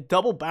marlin, we had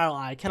double barrel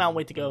eye. I cannot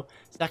wait to go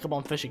stack up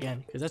on fish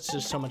again, because that's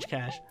just so much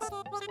cash.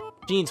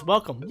 Jeans,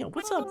 welcome. Yo,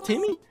 what's up,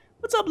 Timmy?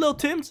 What's up, little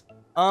Tims?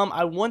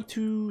 I want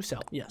to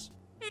sell. Yes.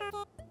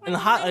 And the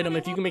hot item,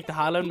 if you can make the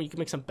hot item, you can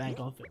make some bank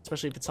off it,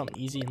 especially if it's something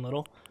easy and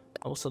little.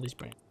 I will sell these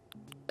brands.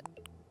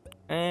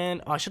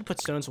 And I should put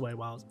stones away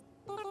while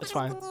it's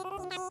fine.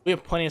 We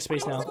have plenty of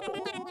space now.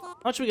 How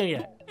much are we gonna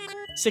get?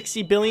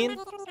 60 billion?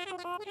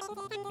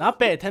 Not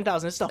bad.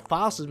 10,000. It's the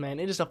fossils, man.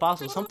 It is the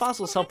fossils. Some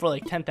fossils sell for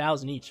like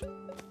 10,000 each.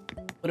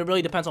 But it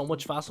really depends on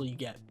which fossil you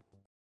get.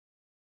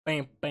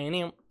 Bam,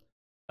 bam.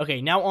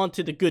 Okay, now on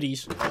to the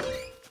goodies.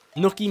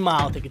 Nook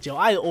Miles tickets, yo.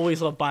 I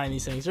always love buying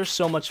these things. They're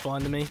so much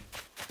fun to me.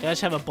 I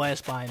just have a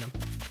blast buying them.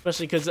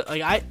 Especially because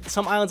like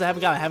some islands I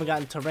haven't gotten. I haven't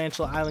gotten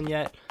Tarantula Island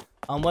yet.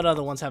 What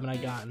other ones haven't I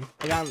gotten?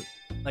 I got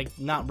like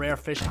not Rare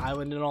Fish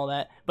Island and all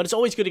that. But it's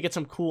always good to get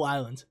some cool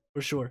islands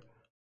for sure.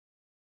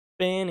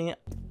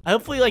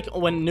 Hopefully, like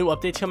when new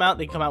updates come out,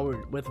 they come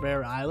out with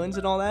rare islands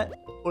and all that,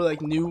 or like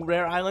new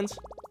rare islands.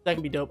 That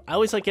can be dope. I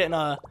always like getting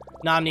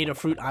non-native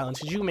fruit islands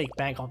because you can make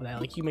bank off of that.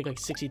 Like you make like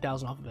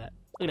 60,000 off of that.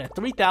 Look at that,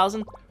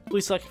 3,000.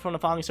 Please select from the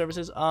following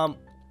services.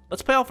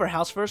 Let's pay off our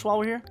house first while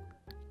we're here.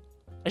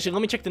 Actually,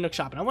 let me check the Nook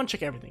shop. And I want to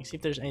check everything. See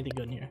if there's anything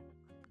good in here.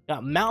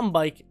 Got mountain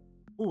bike.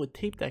 Ooh, a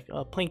tape deck.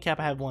 Plane cap,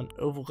 I have one.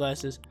 Oval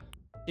glasses.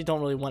 You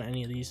don't really want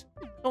any of these.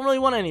 Don't really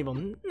want any of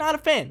them. Not a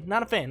fan.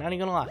 Not a fan. Not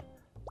even gonna lie.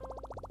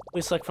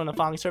 Please select from the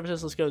following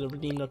services. Let's go to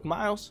redeem Nook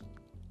Miles.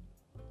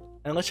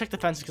 And let's check the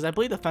fences, because I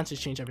believe the fences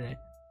change every day.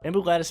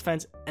 Bamboo lattice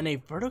fence and a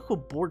vertical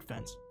board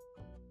fence.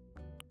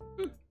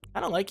 I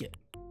don't like it.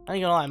 I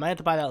ain't gonna lie. I might have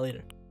to buy that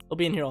later. It'll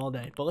be in here all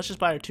day. But let's just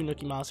buy our 2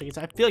 Nook Miles tickets.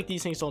 I feel like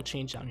these things don't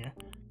change down here.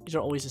 These are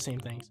always the same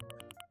things.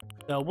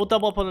 So we'll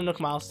double up on the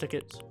Nook Miles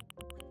tickets.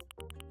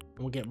 And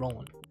we'll get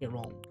rolling. Get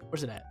rolling.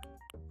 Where's it at?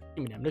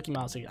 Give me them Nook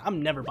Miles tickets.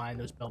 I'm never buying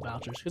those bell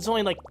vouchers. It's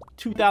only like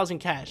 2,000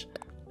 cash.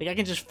 Like I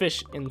can just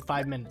fish in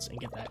 5 minutes and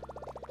get that.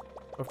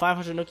 For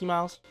 500 Nook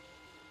Miles.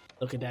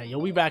 Look at that. Yo,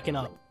 we racking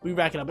up. We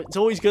racking up. It's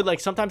always good. Like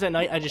sometimes at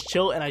night I just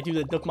chill and I do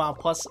the Nook Mile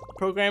Plus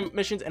program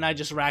missions and I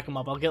just rack them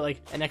up. I'll get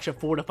like an extra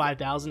 4,000 to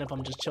 5,000 if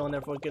I'm just chilling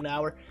there for a good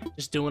hour.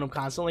 Just doing them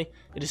constantly.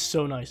 It is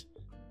so nice.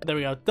 There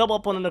we go. Double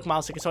up on the Nook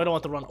Miles ticket so I don't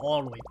have to run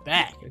all the way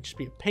back. It'd just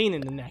be a pain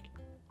in the neck.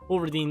 We'll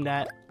redeem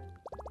that.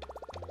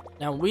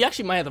 Now, we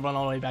actually might have to run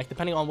all the way back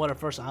depending on what our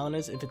first island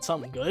is. If it's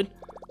something good,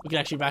 we can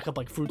actually rack up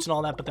like fruits and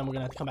all that, but then we're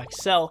going to have to come back,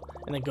 sell,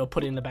 and then go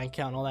put it in the bank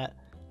account and all that.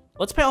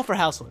 Let's pay off for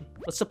Houseland.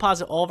 Let's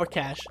deposit all of our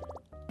cash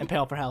and pay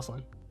off for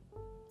Houseland.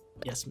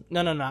 Yes.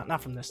 No,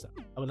 not from this stuff.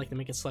 I would like to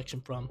make a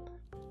selection from,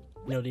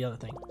 you know, the other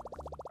thing.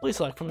 Please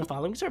select from the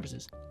following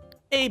services.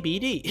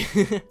 ABD.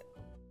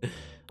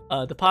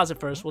 Deposit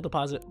first. We'll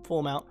deposit full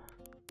amount.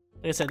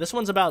 Like I said, this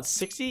one's about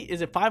 60.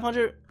 Is it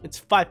 500? It's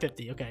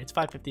 550. Okay, it's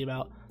 550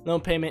 about. Loan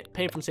payment,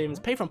 pay from savings,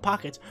 pay from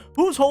pockets.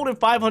 Who's holding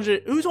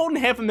 500? Who's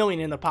holding $500,000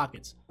 in their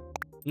pockets?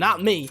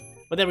 Not me.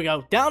 But there we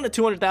go. Down to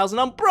 200,000.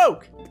 I'm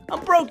broke.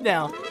 I'm broke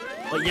now.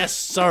 But yes,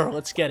 sir.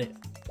 Let's get it.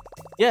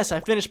 Yes, I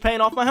finished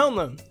paying off my home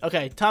loan.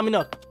 Okay, Tommy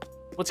Nook.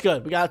 What's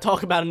good? We gotta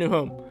talk about a new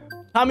home.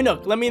 Tommy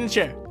Nook, let me in the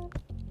chair.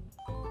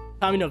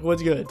 Tommy Nook,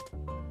 what's good?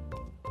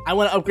 I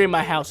want to upgrade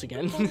my house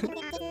again.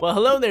 Well,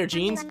 hello there,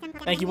 Jeans.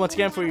 Thank you once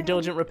again for your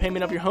diligent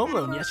repayment of your home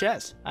loan. Yes,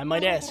 yes. I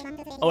might ask.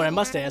 Oh, and I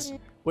must ask.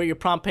 Were your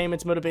prompt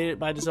payments motivated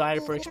by desire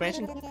for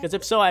expansion? Because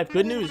if so, I have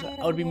good news.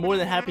 I would be more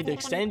than happy to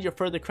extend your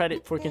further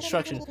credit for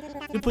construction.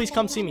 Do please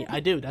come see me. I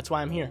do. That's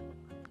why I'm here.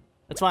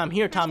 That's why I'm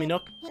here, Tommy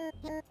Nook.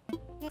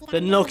 The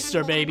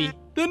Nookster, baby.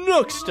 The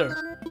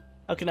Nookster.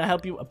 How can I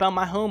help you about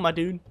my home, my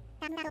dude?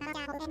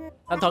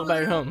 I'll talk about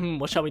your home.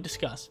 What shall we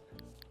discuss?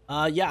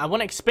 Yeah, I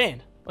want to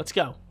expand. Let's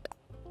go.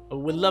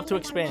 Would love to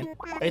expand.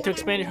 Ready to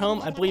expand your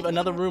home? I believe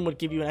another room would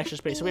give you an extra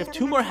space. So we have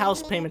 2 more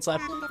house payments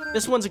left.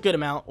 This one's a good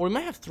amount. Or we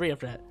might have 3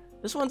 after that.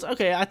 This one's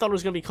okay. I thought it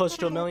was going to be closer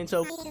to $1 million.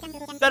 So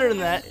better than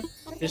that.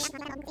 Just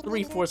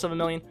 3/4 of $1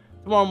 million.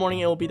 Tomorrow morning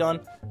it will be done.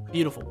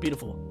 Beautiful,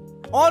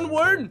 beautiful.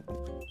 Onward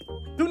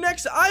to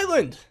next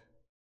island.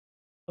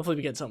 Hopefully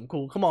we get something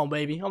cool. Come on,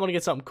 baby. I want to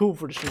get something cool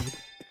for the stream.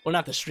 Well,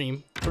 not the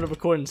stream. For the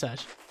recording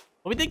session.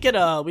 But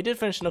we did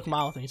finish the Nook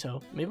Mile thing.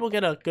 So maybe we'll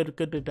get a good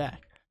bit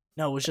back.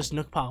 No, it was just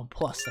Nook Mile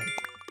Plus thing.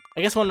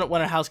 I guess when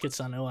our house gets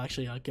done, it will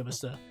actually give us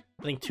the,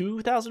 I think,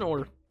 2,000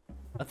 or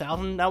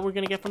 1,000 that we're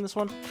going to get from this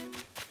one.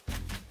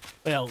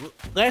 Well,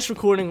 last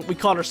recording, we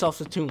caught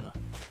ourselves a tuna.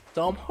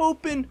 So I'm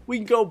hoping we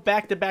can go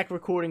back-to-back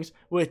recordings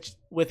with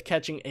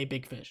catching a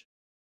big fish.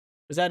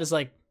 Because that is,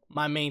 like,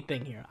 my main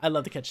thing here. I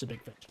love to catch the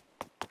big fish.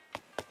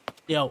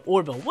 Yo,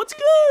 Orville, what's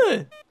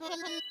good?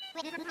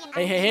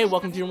 Hey,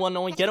 welcome to your one and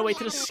only getaway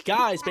to the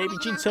skies, baby.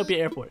 Genetopia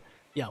Airport.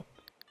 Yo.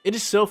 It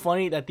is so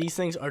funny that these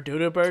things are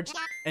dodo birds,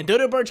 and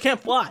dodo birds can't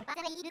fly.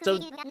 So,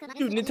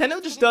 dude,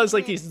 Nintendo just does,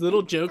 like, these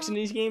little jokes in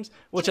these games,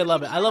 which I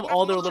love it. I love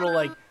all their little,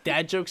 like,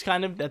 dad jokes,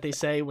 kind of, that they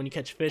say when you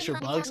catch fish or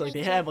bugs. Like,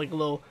 they have, like,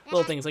 little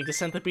things, like the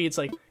centipede's,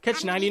 like,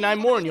 catch 99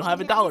 more and you'll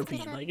have a $1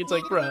 pede. Like, it's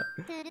like, bruh.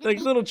 Like,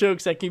 little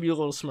jokes that give you a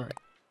little smirk.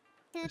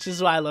 Which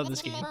is why I love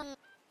this game.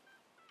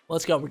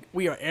 Let's go.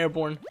 We are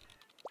airborne.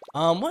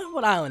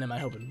 What island am I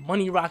hoping?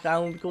 Money Rock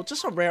Island would be cool.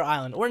 Just a rare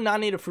island. Or a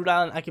non-native fruit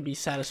island. I could be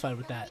satisfied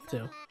with that,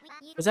 too.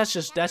 Because that's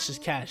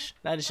just cash.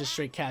 That is just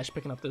straight cash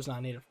picking up those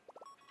non-native.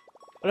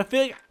 But I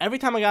feel like every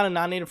time I got a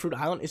non-native fruit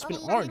island, it's been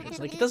oranges.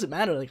 Like, it doesn't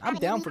matter. Like, I'm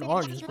down for the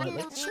oranges, but,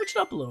 like, switch it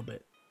up a little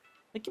bit.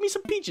 Like, give me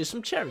some peaches,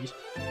 some cherries.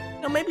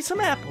 You know, maybe some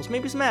apples.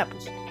 Maybe some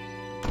apples.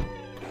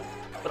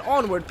 But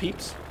onward,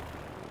 peeps.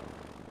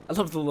 I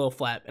love the little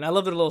flap. And I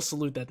love the little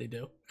salute that they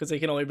do. Because they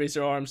can only raise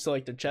their arms to,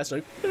 like, their chest.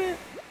 Like,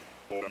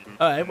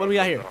 alright, what do we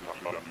got here?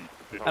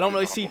 I don't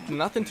really see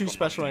nothing too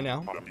special right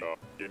now.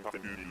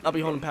 I'll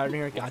be holding pattern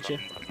here. Gotcha.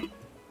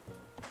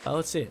 Oh,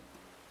 let's see it.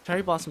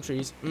 Cherry blossom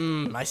trees.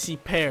 I see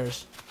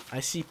pears. I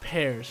see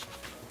pears.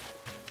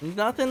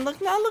 Nothing.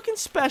 Not looking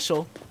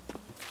special.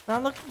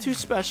 Not looking too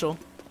special.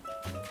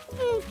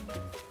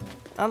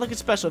 Not looking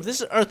special. If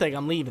this is Earth Egg,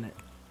 I'm leaving it.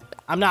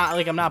 I'm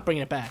not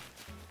bringing it back.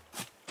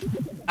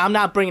 I'm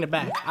not bringing it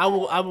back. I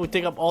will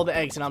dig up all the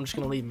eggs and I'm just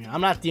gonna leave them here.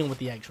 I'm not dealing with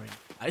the eggs right now,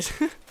 guys.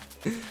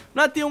 I'm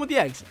not dealing with the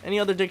eggs. Any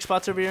other dig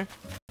spots over here?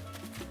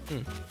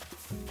 We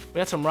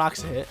got some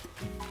rocks to hit.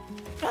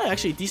 Got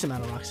actually a decent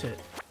amount of rocks to hit.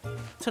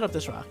 Let's hit up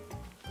this rock.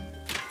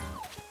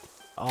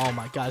 Oh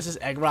my god, is this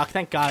egg rock?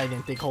 Thank god I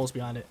didn't dig holes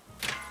behind it.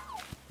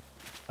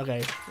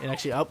 Okay, it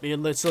actually, oh,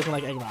 it's looking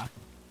like egg rock.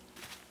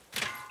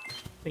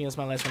 I think that's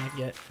my last one I can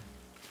get.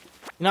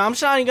 You know, I'm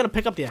just not even gonna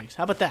pick up the eggs.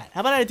 How about that? How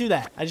about I do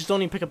that? I just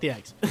don't even pick up the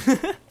eggs.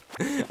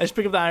 I just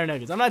pick up the iron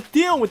nuggets. I'm not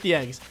dealing with the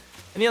eggs.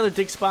 Any other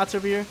dig spots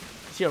over here?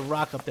 I see a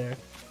rock up there.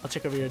 I'll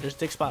check over here. There's a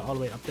dig spot all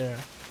the way up there.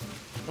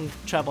 I'm gonna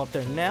travel up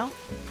there now.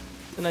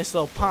 It's a nice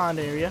little pond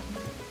area.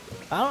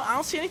 I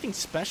don't see anything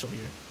special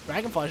here.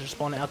 Dragonflies are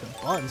spawning out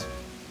their buns.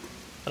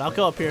 But I'll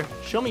go up here.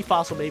 Show me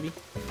fossil, baby.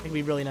 That could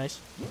be really nice.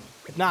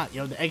 If not,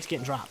 yo, the egg's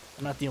getting dropped.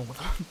 I'm not dealing with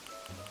them.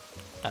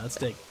 Alright, let's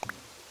dig.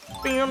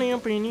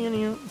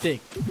 Dig.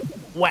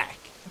 Whack.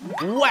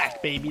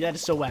 Whack, baby. That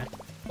is so whack.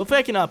 Hopefully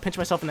I can pinch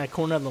myself in that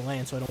corner of the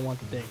land so I don't want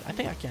to dig. I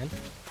think I can.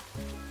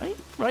 Right?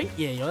 Right?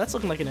 Yeah, yo, that's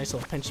looking like a nice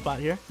little pinch spot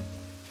here.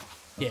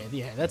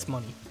 Yeah, that's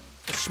money.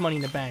 That's money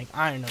in the bank.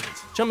 Iron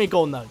nuggets. Show me a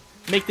gold nug.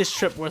 Make this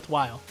trip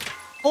worthwhile.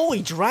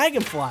 Holy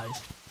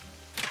dragonflies.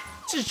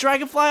 This is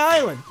Dragonfly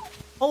Island.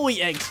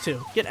 Holy eggs,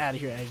 too. Get out of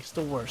here, eggs.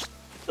 The worst.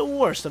 The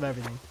worst of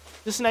everything.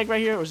 Is this an egg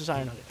right here, or is this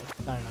iron nugget?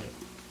 Iron nugget.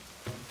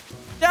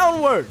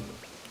 Downward!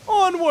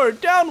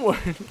 Onward!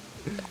 Downward!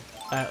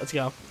 Alright, let's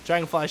go.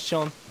 Dragonflies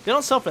chilling. They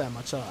don't sell for that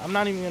much, so I'm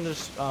not even going to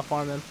just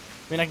farm them.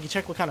 I mean, I can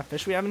check what kind of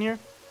fish we have in here.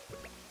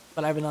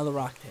 But I have another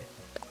rock hit.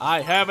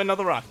 I have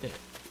another rock hit.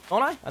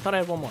 Don't I? I thought I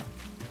had one more.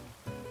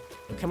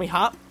 Can we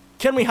hop?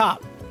 Can we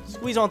hop?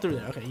 Squeeze on through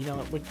there. Okay, you know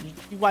what?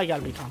 Why you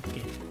gotta be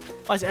complicated?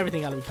 Why is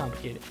everything gotta be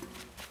complicated?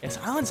 Yes,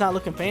 island's not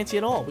looking fancy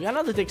at all. We got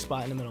another dig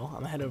spot in the middle. I'm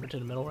gonna head over to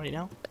the middle right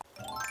now.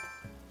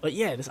 But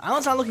yeah, this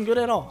island's not looking good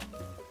at all.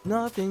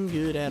 Nothing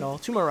good at all.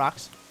 2 more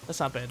rocks. That's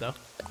not bad though.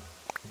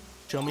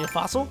 Show me a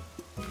fossil.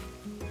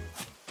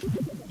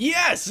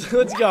 Yes!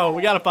 Let's go.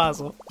 We got a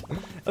fossil. I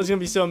was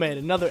gonna be so mad.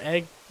 Another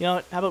egg. You know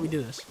what? How about we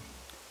do this?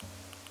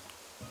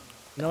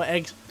 You know what,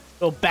 eggs?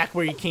 Go back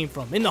where you came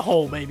from. In the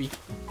hole, baby.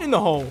 In the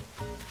hole.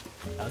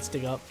 Now let's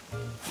dig up.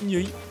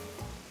 Yeet.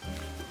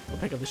 We'll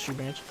pick up this tree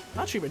branch.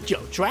 Not tree branch.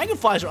 Yo,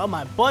 dragonflies are up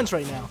my buns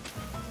right now.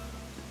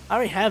 I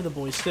already have the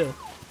boys, too.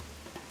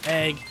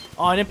 Egg.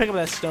 Oh, I didn't pick up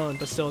that stone,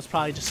 but still, it's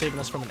probably just saving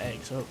us from an egg,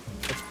 so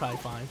that's probably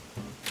fine.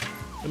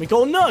 Let me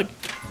go nug.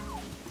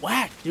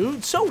 Whack,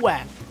 dude. So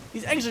whack.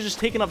 These eggs are just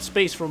taking up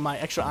space for my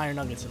extra iron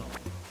nuggets and all.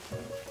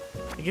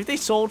 Like, if they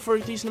sold for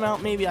a decent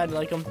amount, maybe I'd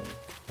like them.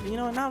 But you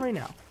know what? Not right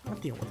now. I'm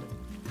not dealing with it.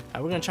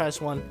 Alright, we're going to try this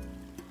one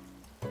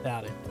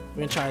without it. We're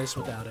going to try this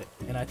without it.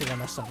 And I think I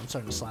messed up. I'm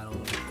starting to slide a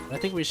little bit. But I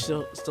think we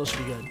still should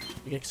be good.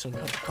 We get some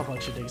couple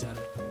extra digs out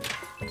of it.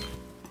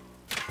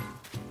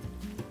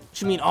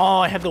 What you mean? Oh,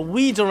 I have the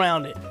weeds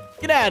around it.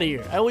 Get out of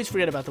here. I always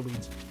forget about the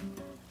weeds.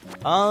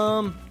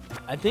 I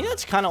think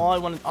that's kind of all I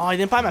wanted. Oh, I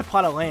didn't buy my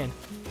plot of land.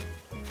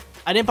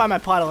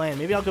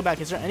 Maybe I'll go back.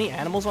 Is there any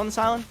animals on this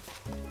island?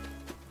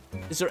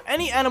 Is there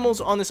any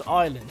animals on this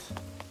island?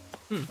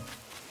 Let's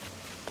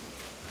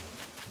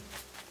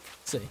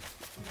see.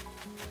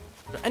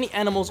 Are there any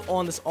animals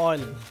on this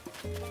island?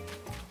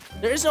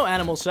 There is no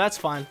animals, so that's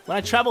fine. When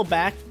I travel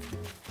back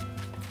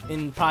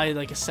in probably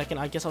like a second,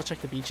 I guess I'll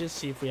check the beaches,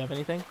 see if we have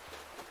anything.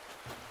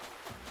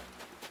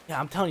 Yeah,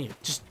 I'm telling you,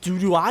 just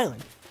doo-doo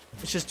island.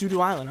 It's just doo-doo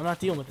island. I'm not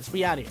dealing with this.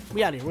 We out of here.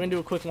 We out of here. We're gonna do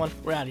a quick one.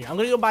 We're out of here. I'm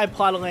gonna go buy a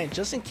plot of land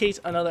just in case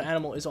another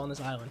animal is on this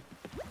island.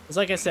 Because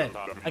like I said,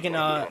 I can,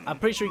 I'm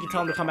pretty sure you can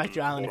tell them to come back to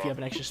your island if you have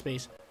an extra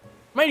space.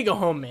 I'm ready to go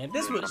home, man.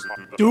 This was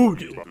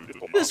doo-doo.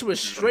 This was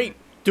straight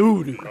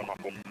doo-doo.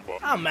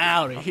 I'm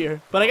out of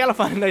here. But I gotta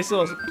find a nice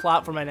little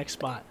plot for my next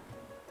spot.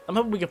 I'm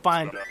hoping we can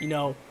find, you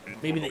know,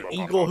 maybe the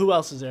eagle. Who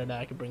else is there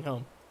that I can bring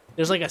home?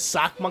 There's like a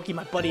sock monkey.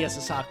 My buddy has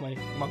a sock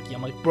monkey.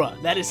 I'm like, bruh,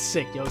 that is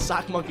sick, yo.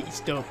 Sock monkey is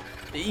dope.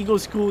 The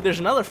eagle's cool. There's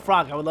another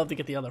frog. I would love to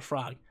get the other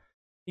frog.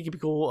 He could be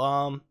cool.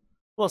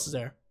 Who else is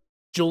there?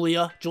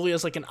 Julia.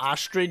 Julia's like an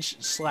ostrich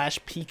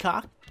 /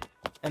 peacock.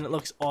 And it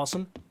looks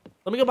awesome.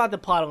 Let me go buy the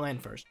plot of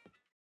land first.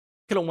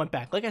 Could have went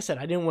back. Like I said,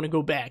 I didn't want to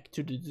go back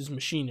to this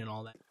machine and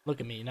all that.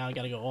 Look at me. Now I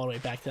gotta go all the way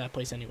back to that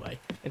place anyway.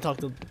 And talk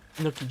to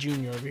Nookie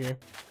Jr. over here.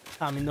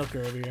 Tommy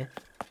Nooker over here.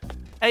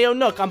 Hey, yo,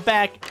 Nook, I'm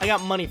back. I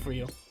got money for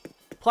you.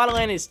 Plot of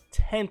land is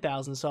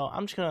 10,000, so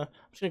I'm just gonna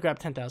grab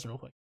 10,000 real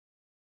quick.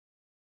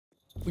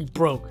 We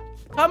broke.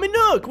 Tommy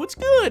Nook, what's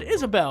good?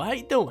 Isabel, how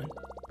you doing?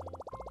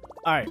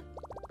 Alright.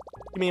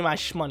 Give me my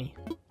shmoney.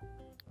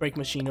 Break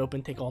machine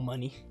open, take all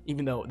money.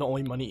 Even though the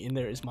only money in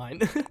there is mine.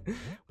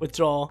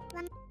 Withdraw.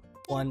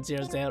 1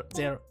 0 0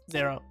 0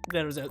 0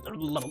 0 0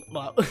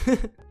 0.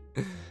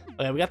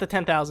 Okay, we got the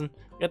 10,000.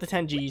 We got the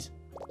 10 G's.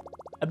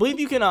 I believe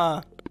you can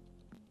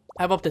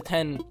have up to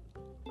 10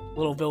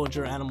 little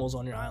villager animals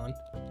on your island.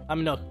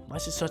 Tommy Nook, why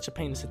is it such a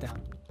pain to sit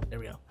down? There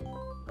we go.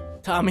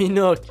 Tommy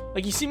Nook,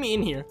 like you see me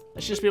in here.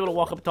 I should just be able to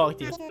walk up and talk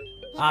to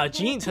you.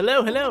 Jeans,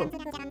 hello, hello.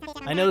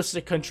 I know this is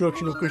a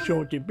constructional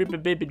question.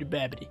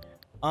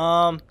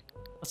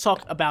 Let's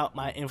talk about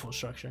my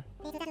infrastructure.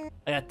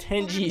 I got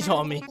 10 G's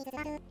on me.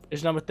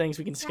 There's a number of things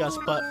we can discuss,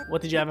 but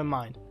what did you have in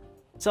mind?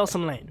 Sell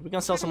some land. We're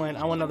gonna sell some land.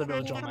 I want another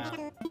village on my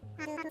island.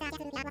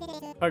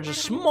 Charge a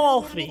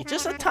small fee,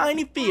 just a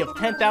tiny fee of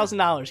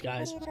 $10,000,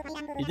 guys.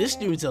 Dude, this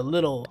dude's a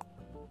little.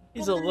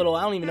 He's a little.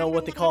 I don't even know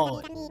what to call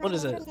it. What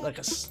is it? Like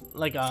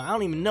a. I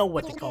don't even know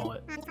what to call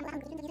it.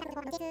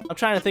 I'm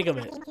trying to think of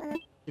it.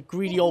 The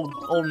greedy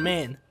old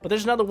man. But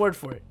there's another word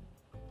for it.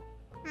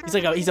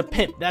 He's a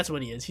pimp. That's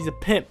what he is. He's a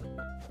pimp.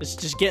 It's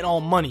just getting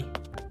all money.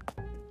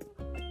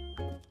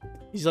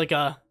 He's like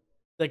a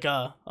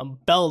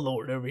bell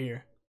lord over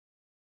here.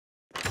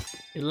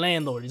 A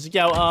landlord. He's like,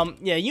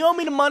 yeah, you owe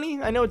me the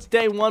money. I know it's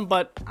day one,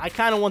 but I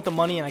kind of want the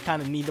money and I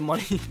kind of need the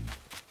money.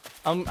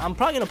 I'm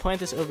probably gonna plant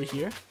this over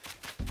here.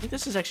 I think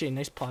this is actually a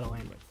nice plot of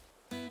land.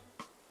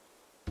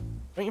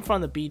 Right in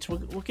front of the beach. We'll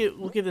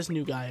give this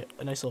new guy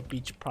a nice little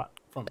beach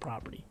front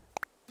property.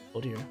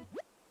 Hold here.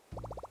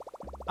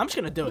 I'm just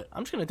gonna do it.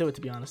 I'm just gonna do it,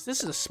 to be honest.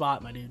 This is a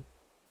spot, my dude.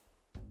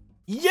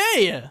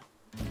 Yeah!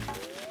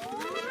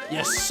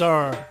 Yes,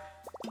 sir.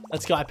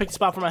 Let's go. I picked a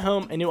spot for my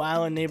home. A new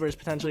island neighbor is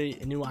potentially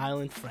a new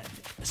island friend.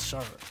 Yes,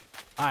 sir.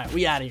 Alright,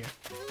 we out of here.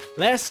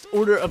 Last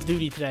order of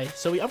duty today.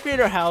 So we upgraded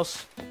our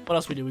house. What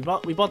else we do? We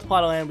bought the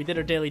plot of land. We did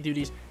our daily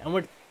duties. And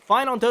we're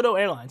flying on Dodo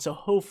Airlines. So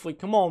hopefully,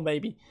 come on,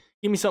 baby.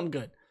 Give me something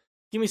good.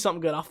 Give me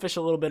something good. I'll fish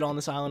a little bit on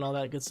this island, all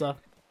that good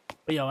stuff.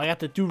 But yo, I got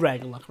the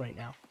do-rag luck right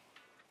now.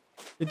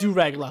 The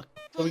do-rag luck.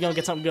 So we're gonna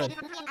get something good.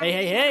 Hey,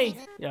 hey, hey!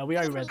 Yeah, we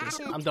already read this.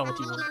 I'm done with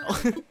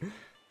you.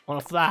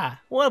 Wanna fly.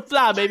 Wanna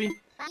fly, baby.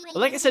 But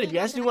like I said, if you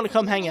guys do want to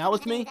come hang out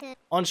with me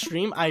on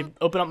stream, I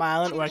open up my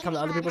island or I come to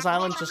other people's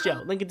islands, just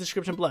link in the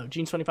description below.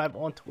 Jeans25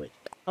 on Twitch.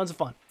 Tons of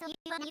fun.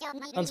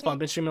 Tons of fun.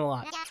 Been streaming a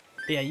lot.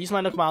 But yeah, use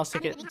my Nook Miles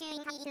ticket.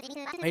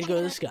 Ready to go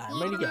to the sky.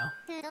 I'm ready to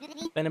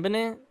go.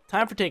 Banana.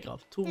 Time for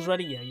takeoff. Tools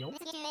ready? Yeah, yo.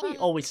 We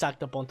always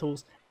stocked up on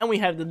tools. And we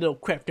have the little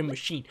crafting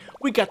machine.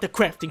 We got the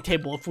crafting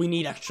table if we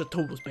need extra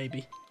tools,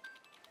 baby.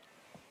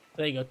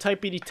 There you go.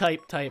 Type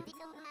type.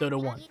 Dodo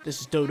 1. This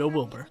is Dodo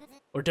Wilbur.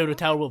 Or Dodo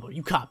Tower Wilbur.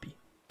 You copy.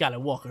 Got a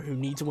walker who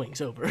needs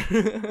wings over.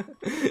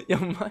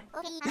 Yo,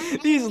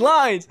 these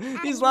lines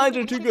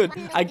are too good.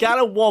 I got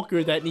a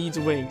walker that needs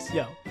wings.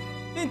 Yo,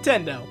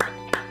 Nintendo.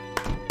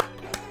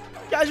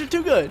 You guys are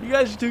too good. You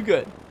guys are too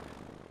good.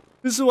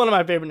 This is one of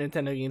my favorite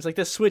Nintendo games. Like,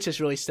 the Switch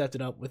has really stepped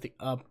it up with the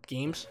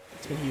games.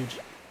 It's been huge.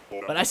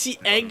 But I see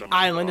Egg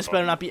Island. This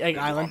better not be Egg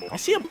Island. I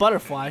see a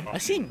butterfly. I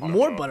see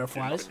more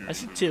butterflies. I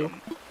see 2.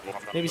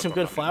 Maybe some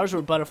good flowers,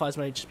 or butterflies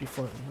might just be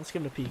floating. Let's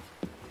give it a peek.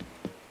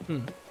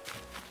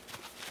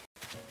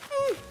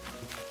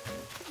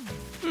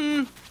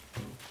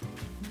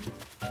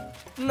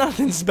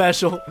 Nothing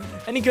special.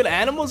 Any good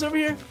animals over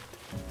here?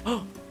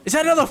 Oh, is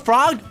that another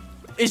frog?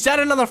 Is that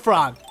another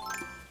frog?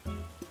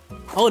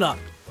 Hold up.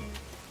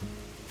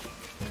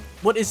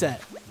 What is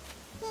that?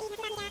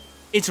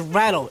 It's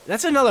Rattle.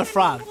 That's another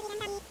frog.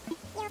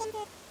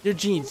 Your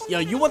jeans. Yo,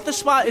 you want the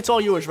spot? It's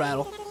all yours,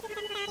 Rattle.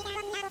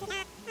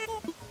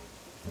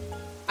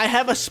 I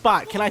have a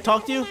spot. Can I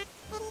talk to you?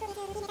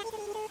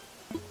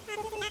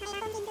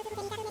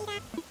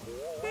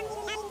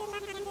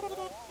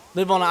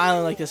 Live on an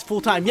island like this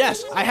full time.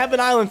 Yes, I have an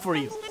island for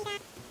you.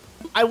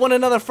 I want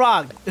another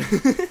frog.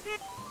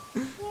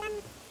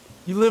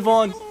 You live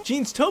on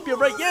Jeanstopia,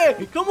 right?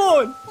 Yeah, come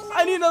on.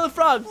 I need another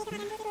frog.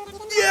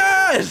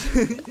 Yes!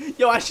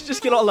 Yo, I should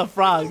just get all the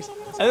frogs.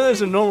 I know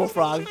there's a normal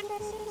frog.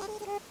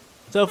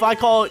 So if I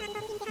call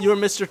you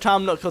Mr.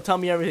 Tom Nook, he'll tell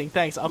me everything.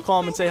 Thanks. I'll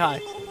call him and say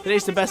hi.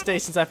 Today's the best day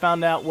since I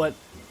found out what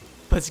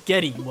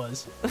Spaghetti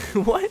was.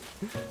 What?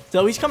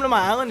 So he's coming to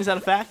my island? Is that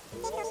a fact?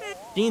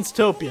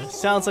 Jeanstopia.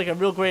 Sounds like a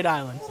real great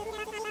island.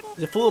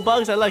 Is it full of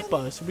bugs? I like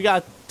bugs. We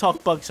gotta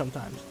talk bugs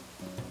sometimes.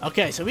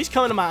 Okay, so he's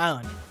coming to my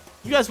island.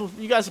 You guys will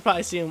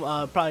probably see him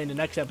probably in the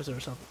next episode or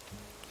something.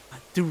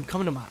 Dude,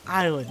 coming to my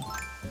island.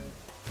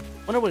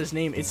 Wonder what his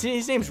name is.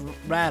 His name's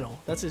Rattle.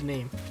 That's his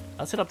name.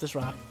 Let's hit up this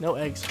rock. No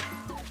eggs.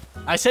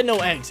 I said no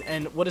eggs.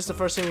 And what is the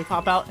first thing we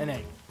pop out? An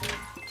egg.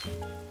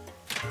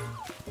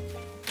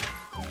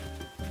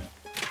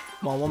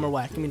 Come on, one more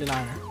whack. Give me the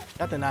 9er.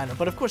 Got the 9er.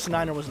 But of course the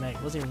 9er was an egg.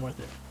 It wasn't even worth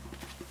it.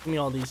 Give me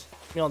all these.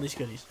 Give me all these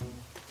goodies.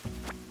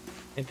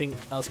 Anything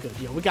else good?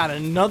 Yo, we got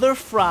another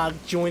frog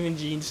joining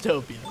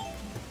Jeanstopia.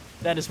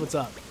 That is what's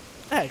up.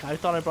 Heck, I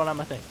thought I brought out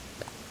my thing.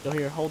 Go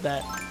here, hold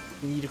that.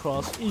 We need to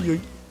cross. We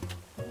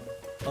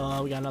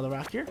got another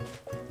rock here.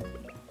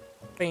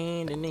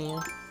 We're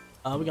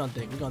gonna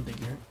dig. We're gonna dig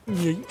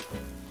here.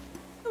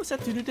 Was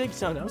that doo-doo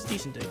digs? No, that was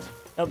decent digs.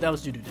 Oh, that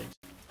was doo-doo digs.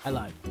 I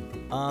lied.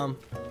 Go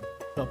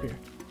up here.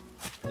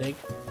 Dig.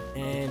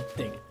 And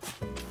dig.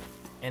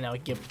 And now we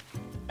get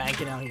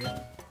banking out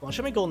here. Well,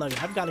 show me gold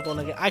nugget. I've got a gold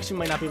nugget. I actually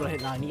might not be able to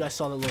hit 9. You guys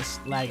saw the little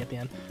lag at the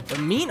end. But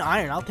mean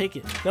iron, I'll take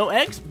it. No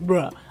eggs?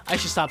 Bruh. I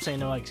should stop saying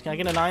no eggs. Can I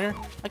get a 9er?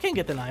 I can't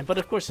get the 9, but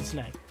of course it's an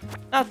egg.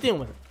 Not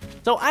dealing with it.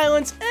 So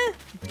islands,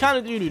 kind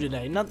of doo-doo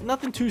today.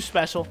 Nothing too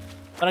special.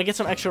 But I get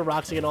some extra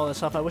rocks to get all that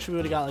stuff. I wish we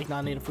would have got like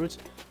non-native fruits.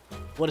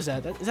 What is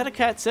that? Is that a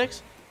cat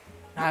 6?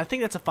 I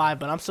think that's a 5,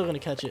 but I'm still going to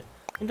catch it.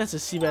 I think that's a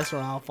sea bass or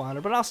an owl flounder,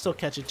 but I'll still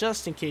catch it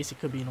just in case it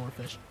could be an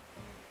oarfish.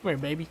 Come here,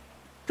 baby.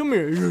 Come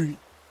here.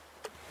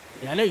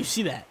 Yeah, I know you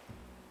see that.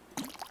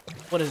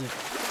 What is it?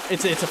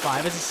 It's a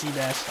 5. It's a sea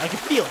bass. I can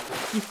feel it.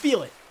 You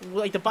feel it.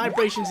 Like the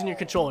vibrations in your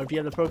controller. If you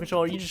have the Pro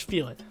Controller, you just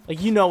feel it. Like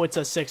you know it's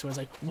a 6 when it's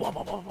like wah,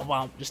 wah, wah, wah,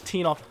 wah, just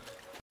teeing off.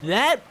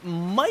 That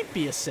might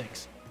be a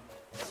 6.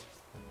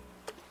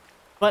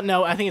 But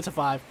no, I think it's a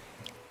 5.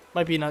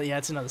 Might be another, yeah,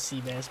 it's another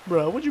sea bass.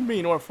 Bro, what you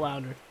mean, or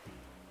flounder?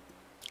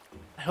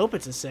 I hope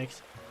it's a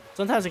 6.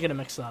 Sometimes I get it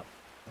mixed up.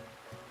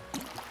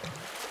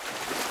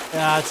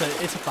 Yeah, it's a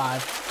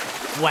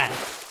 5. Whack.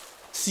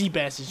 Sea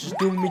bass is just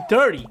doing me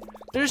dirty.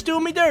 They're just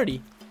doing me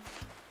dirty.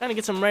 Trying to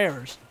get some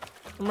rares.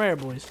 Some rare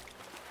boys.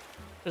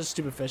 There's a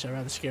stupid fish. I'd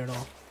rather scare it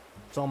off.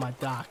 It's on my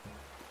dock.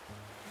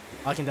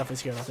 I can definitely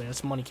scare it off there.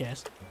 That's money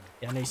cast.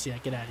 Yeah, I know you see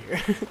that. Get out of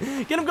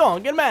here. Get him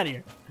going. Get him out of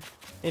here.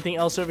 Anything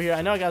else over here?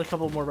 I know I got a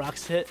couple more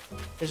rocks to hit.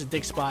 There's a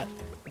dig spot.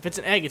 If it's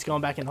an egg, it's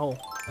going back in the hole.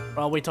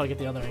 Bro, I'll wait till I get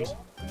the other eggs.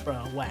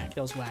 Bro, whack.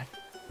 That was whack.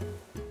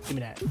 Give me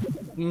that.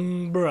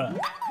 Bruh.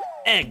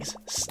 Eggs.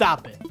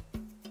 Stop it.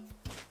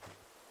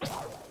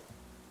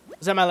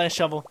 Is that my last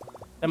shovel?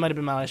 That might have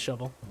been my last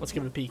shovel. Let's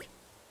give it a peek.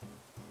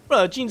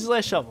 Bro, Gene's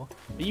last shovel.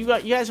 But you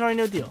guys already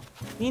know the deal.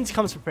 Gene's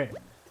comes prepared.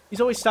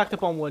 He's always stocked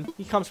up on wood.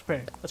 He comes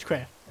prepared. Let's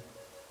craft.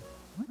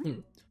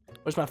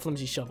 Where's my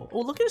flimsy shovel?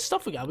 Oh, look at the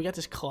stuff we got. We got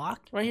this clock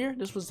right here.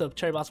 This was the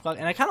cherry blossom clock.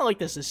 And I kind of like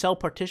this. The shell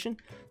partition.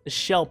 The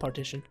shell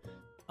partition.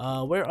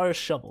 Where are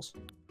shovels?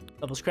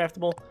 Shovels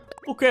craftable.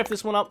 We'll craft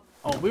this one up.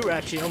 Oh, we were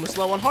actually almost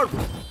low on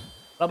hardwood.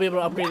 I'll be able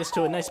to upgrade this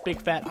to a nice big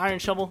fat iron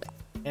shovel.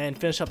 And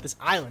finish up this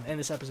island and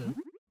this episode.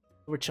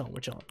 We're chilling. We're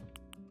chilling.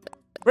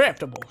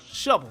 Craftable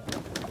shovel.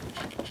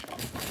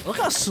 Look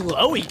how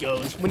slow he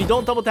goes when you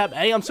don't double tap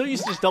A. I'm so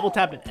used to just double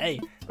tapping A,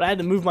 but I had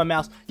to move my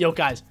mouse. Yo,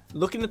 guys,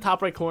 look in the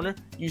top right corner.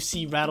 You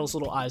see Rattle's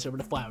little eyes over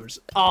the flowers.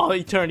 Oh,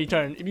 he turned.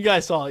 If you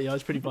guys saw it, yo,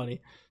 it's pretty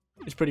funny.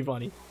 It's pretty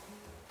funny.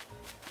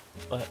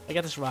 But I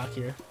got this rock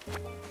here.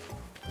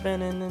 We're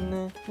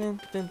gonna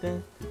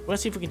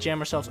see if we can jam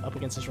ourselves up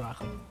against this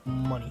rock.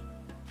 Money.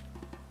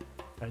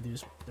 Gotta do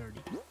this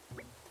dirty.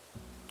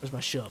 Where's my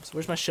shoves?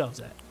 Where's my shoves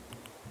at?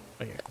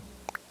 Right here.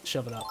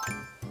 Shove it up.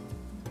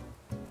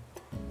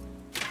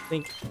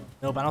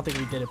 Nope, I don't think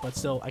we did it, but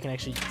still, I can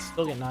actually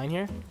still get 9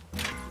 here.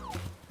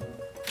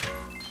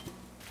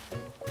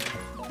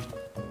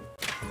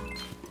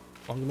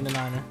 Come on, give me the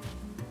 9er.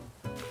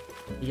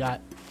 We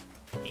got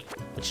 8,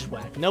 which is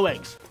whack. No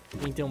eggs.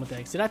 We ain't dealing with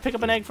eggs. Did I pick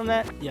up an egg from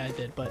that? Yeah, I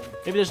did, but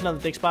maybe there's another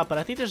dig spot, but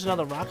I think there's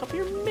another rock up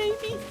here,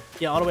 maybe?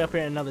 Yeah, all the way up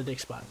here, another dig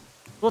spot.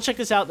 We'll check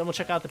this out, then we'll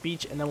check out the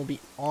beach, and then we'll be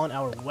on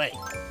our way.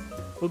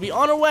 We'll be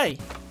on our way.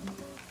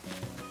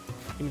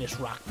 Give me this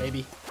rock,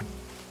 baby.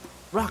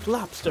 Rock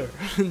lobster.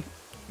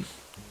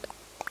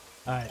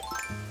 Alright.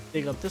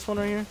 Dig up this one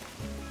right here.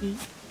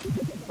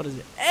 What is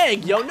it?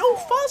 Egg, yo. No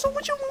fossil.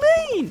 What you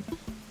mean?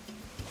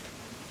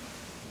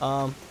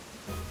 I'm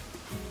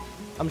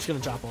just going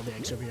to drop all the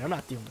eggs over here. I'm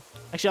not dealing with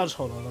it. Actually, I'll just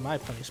hold on to them. I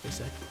have plenty of space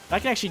there. I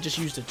can actually just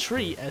use the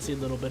tree as a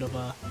little bit of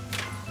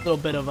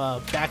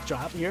a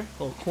backdrop here.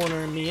 A little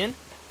cornering me in.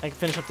 I can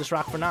finish up this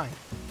rock for 9.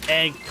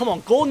 Egg. Come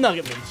on. Gold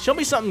nugget me. Show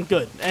me something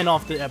good. End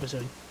off the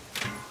episode.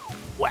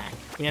 Whack.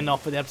 We end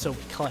off with the episode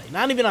with clay.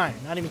 Not even iron.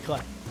 Not even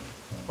clay.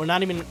 Or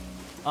not even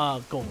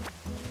gold.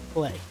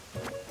 Clay.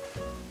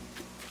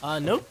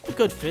 No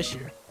good fish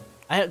here.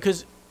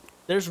 Because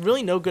there's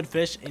really no good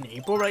fish in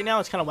April right now.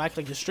 It's kind of whack.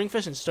 Like the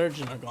stringfish and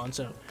sturgeon are gone.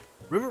 So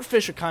river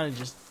fish are kind of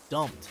just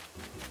dumped.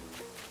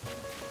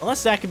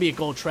 Unless that could be a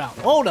gold trout.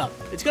 Hold up.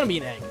 It's going to be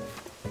an egg.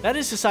 That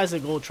is the size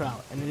of the gold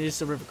trout. And it is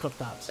the river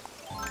cooktops.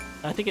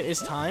 I think it is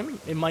time.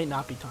 It might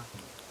not be time.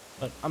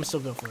 But I'm still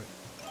good for it.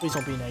 Please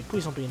don't be an egg.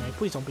 Please don't be an egg.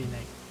 Please don't be an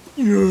egg.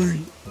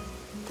 Yay.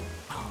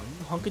 Oh,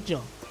 you hunk of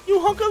junk.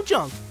 You hunk of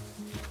junk.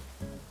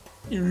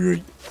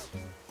 Yay.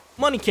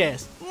 Money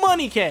cast.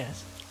 Money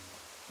cast.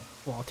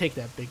 Well, I'll take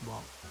that big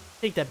ball.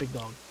 Take that big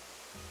dog.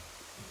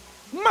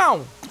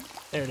 Mow.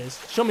 There it is.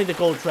 Show me the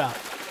gold trout.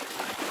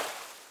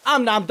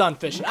 I'm done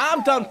fishing.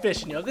 I'm done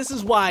fishing, yo. This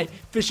is why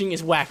fishing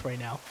is whack right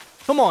now.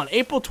 Come on.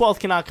 April 12th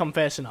cannot come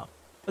fast enough.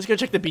 Let's go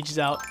check the beaches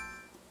out.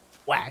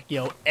 Whack,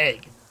 yo.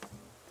 Egg.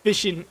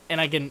 Fishing,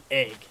 and I get an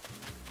egg.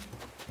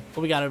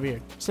 What we got over here?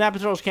 Snapper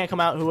turtles can't come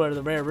out, who are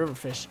the rare river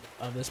fish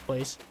of this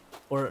place.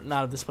 Or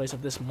not of this place,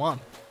 of this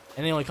month.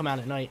 And they only come out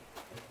at night.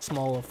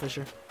 Small little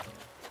fisher.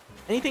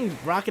 Anything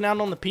rocking out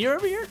on the pier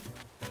over here?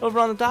 Over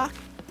on the dock?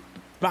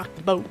 Rock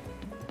the boat.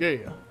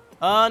 Yeah.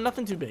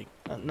 Nothing too big.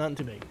 Nothing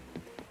too big.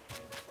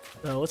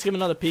 So let's give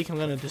another peek. I'm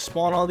gonna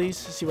despawn all these,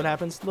 see what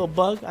happens. Little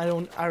bug. I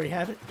already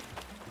have it.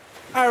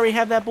 I already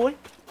have that boy.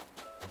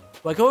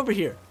 Well, I go over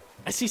here.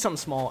 I see something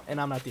small, and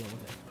I'm not dealing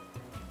with it.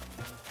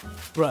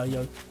 Bro,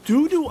 yo.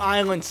 Doo-Doo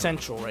Island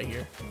Central right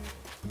here.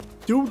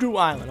 Doo-Doo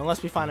Island.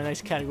 Unless we find a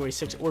nice Category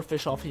 6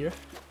 oarfish off here.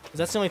 Because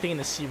that's the only thing in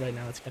the sea right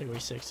now that's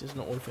Category 6. Is an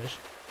oarfish.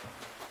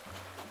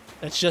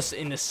 That's just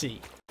in the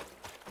sea.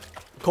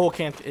 Coal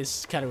camp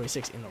is Category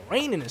 6 in the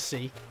rain in the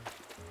sea.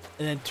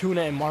 And then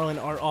tuna and marlin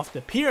are off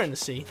the pier in the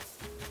sea.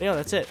 But, yeah,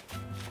 that's it.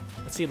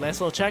 Let's see. Last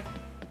little check.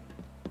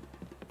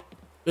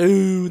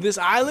 Ooh, this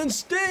island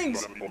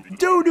stinks!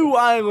 Doo-Doo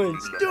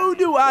Islands!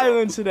 Doo-Doo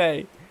Islands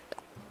today!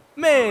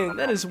 Man,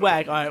 that is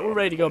whack. Alright, we're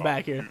ready to go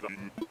back here.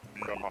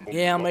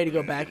 Yeah, I'm ready to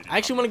go back. I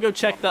actually want to go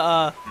check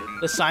the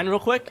sign real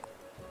quick.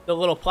 The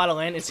little plot of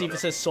land and see if it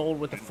says sold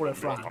with the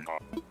frog.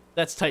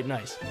 That's type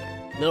nice.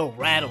 Little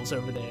Rattles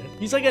over there.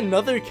 He's like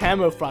another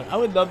Camofrog. I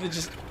would love to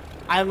just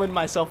island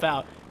myself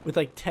out with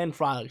like 10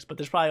 frogs, but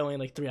there's probably only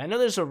like 3. I know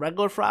there's a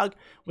regular frog,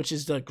 which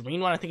is the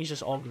green one. I think he's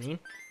just all green,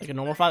 like a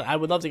normal frog. I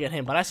would love to get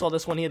him, but I saw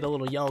this one. He had the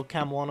little yellow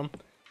camel on him.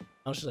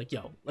 I was just like,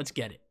 yo, let's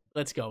get it.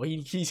 Let's go.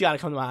 He's got to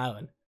come to my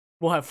island.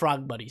 We'll have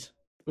frog buddies.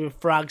 We have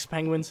frogs,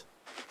 penguins.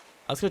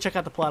 Let's go check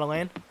out the plot of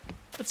land.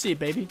 Let's see it,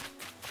 baby.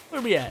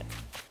 Where we at?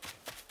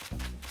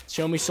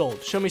 Show me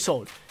sold. Show me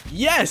sold.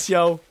 Yes,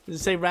 yo. Does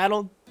it say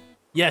rattled?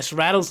 Yes,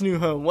 Rattle's new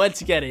home.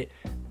 Let's get it.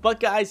 But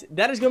guys,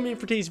 that is going to be it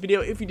for today's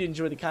video. If you did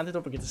enjoy the content,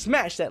 don't forget to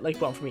smash that like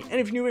button for me. And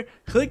if you're new here,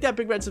 click that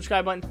big red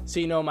subscribe button so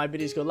you know when my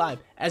videos go live.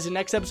 As the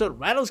next episode,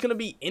 Rattle's going to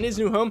be in his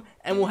new home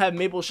and we'll have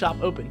Mabel's shop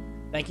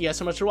open. Thank you guys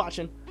so much for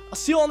watching. I'll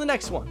see you all in the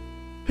next one.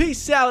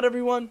 Peace out,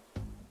 everyone.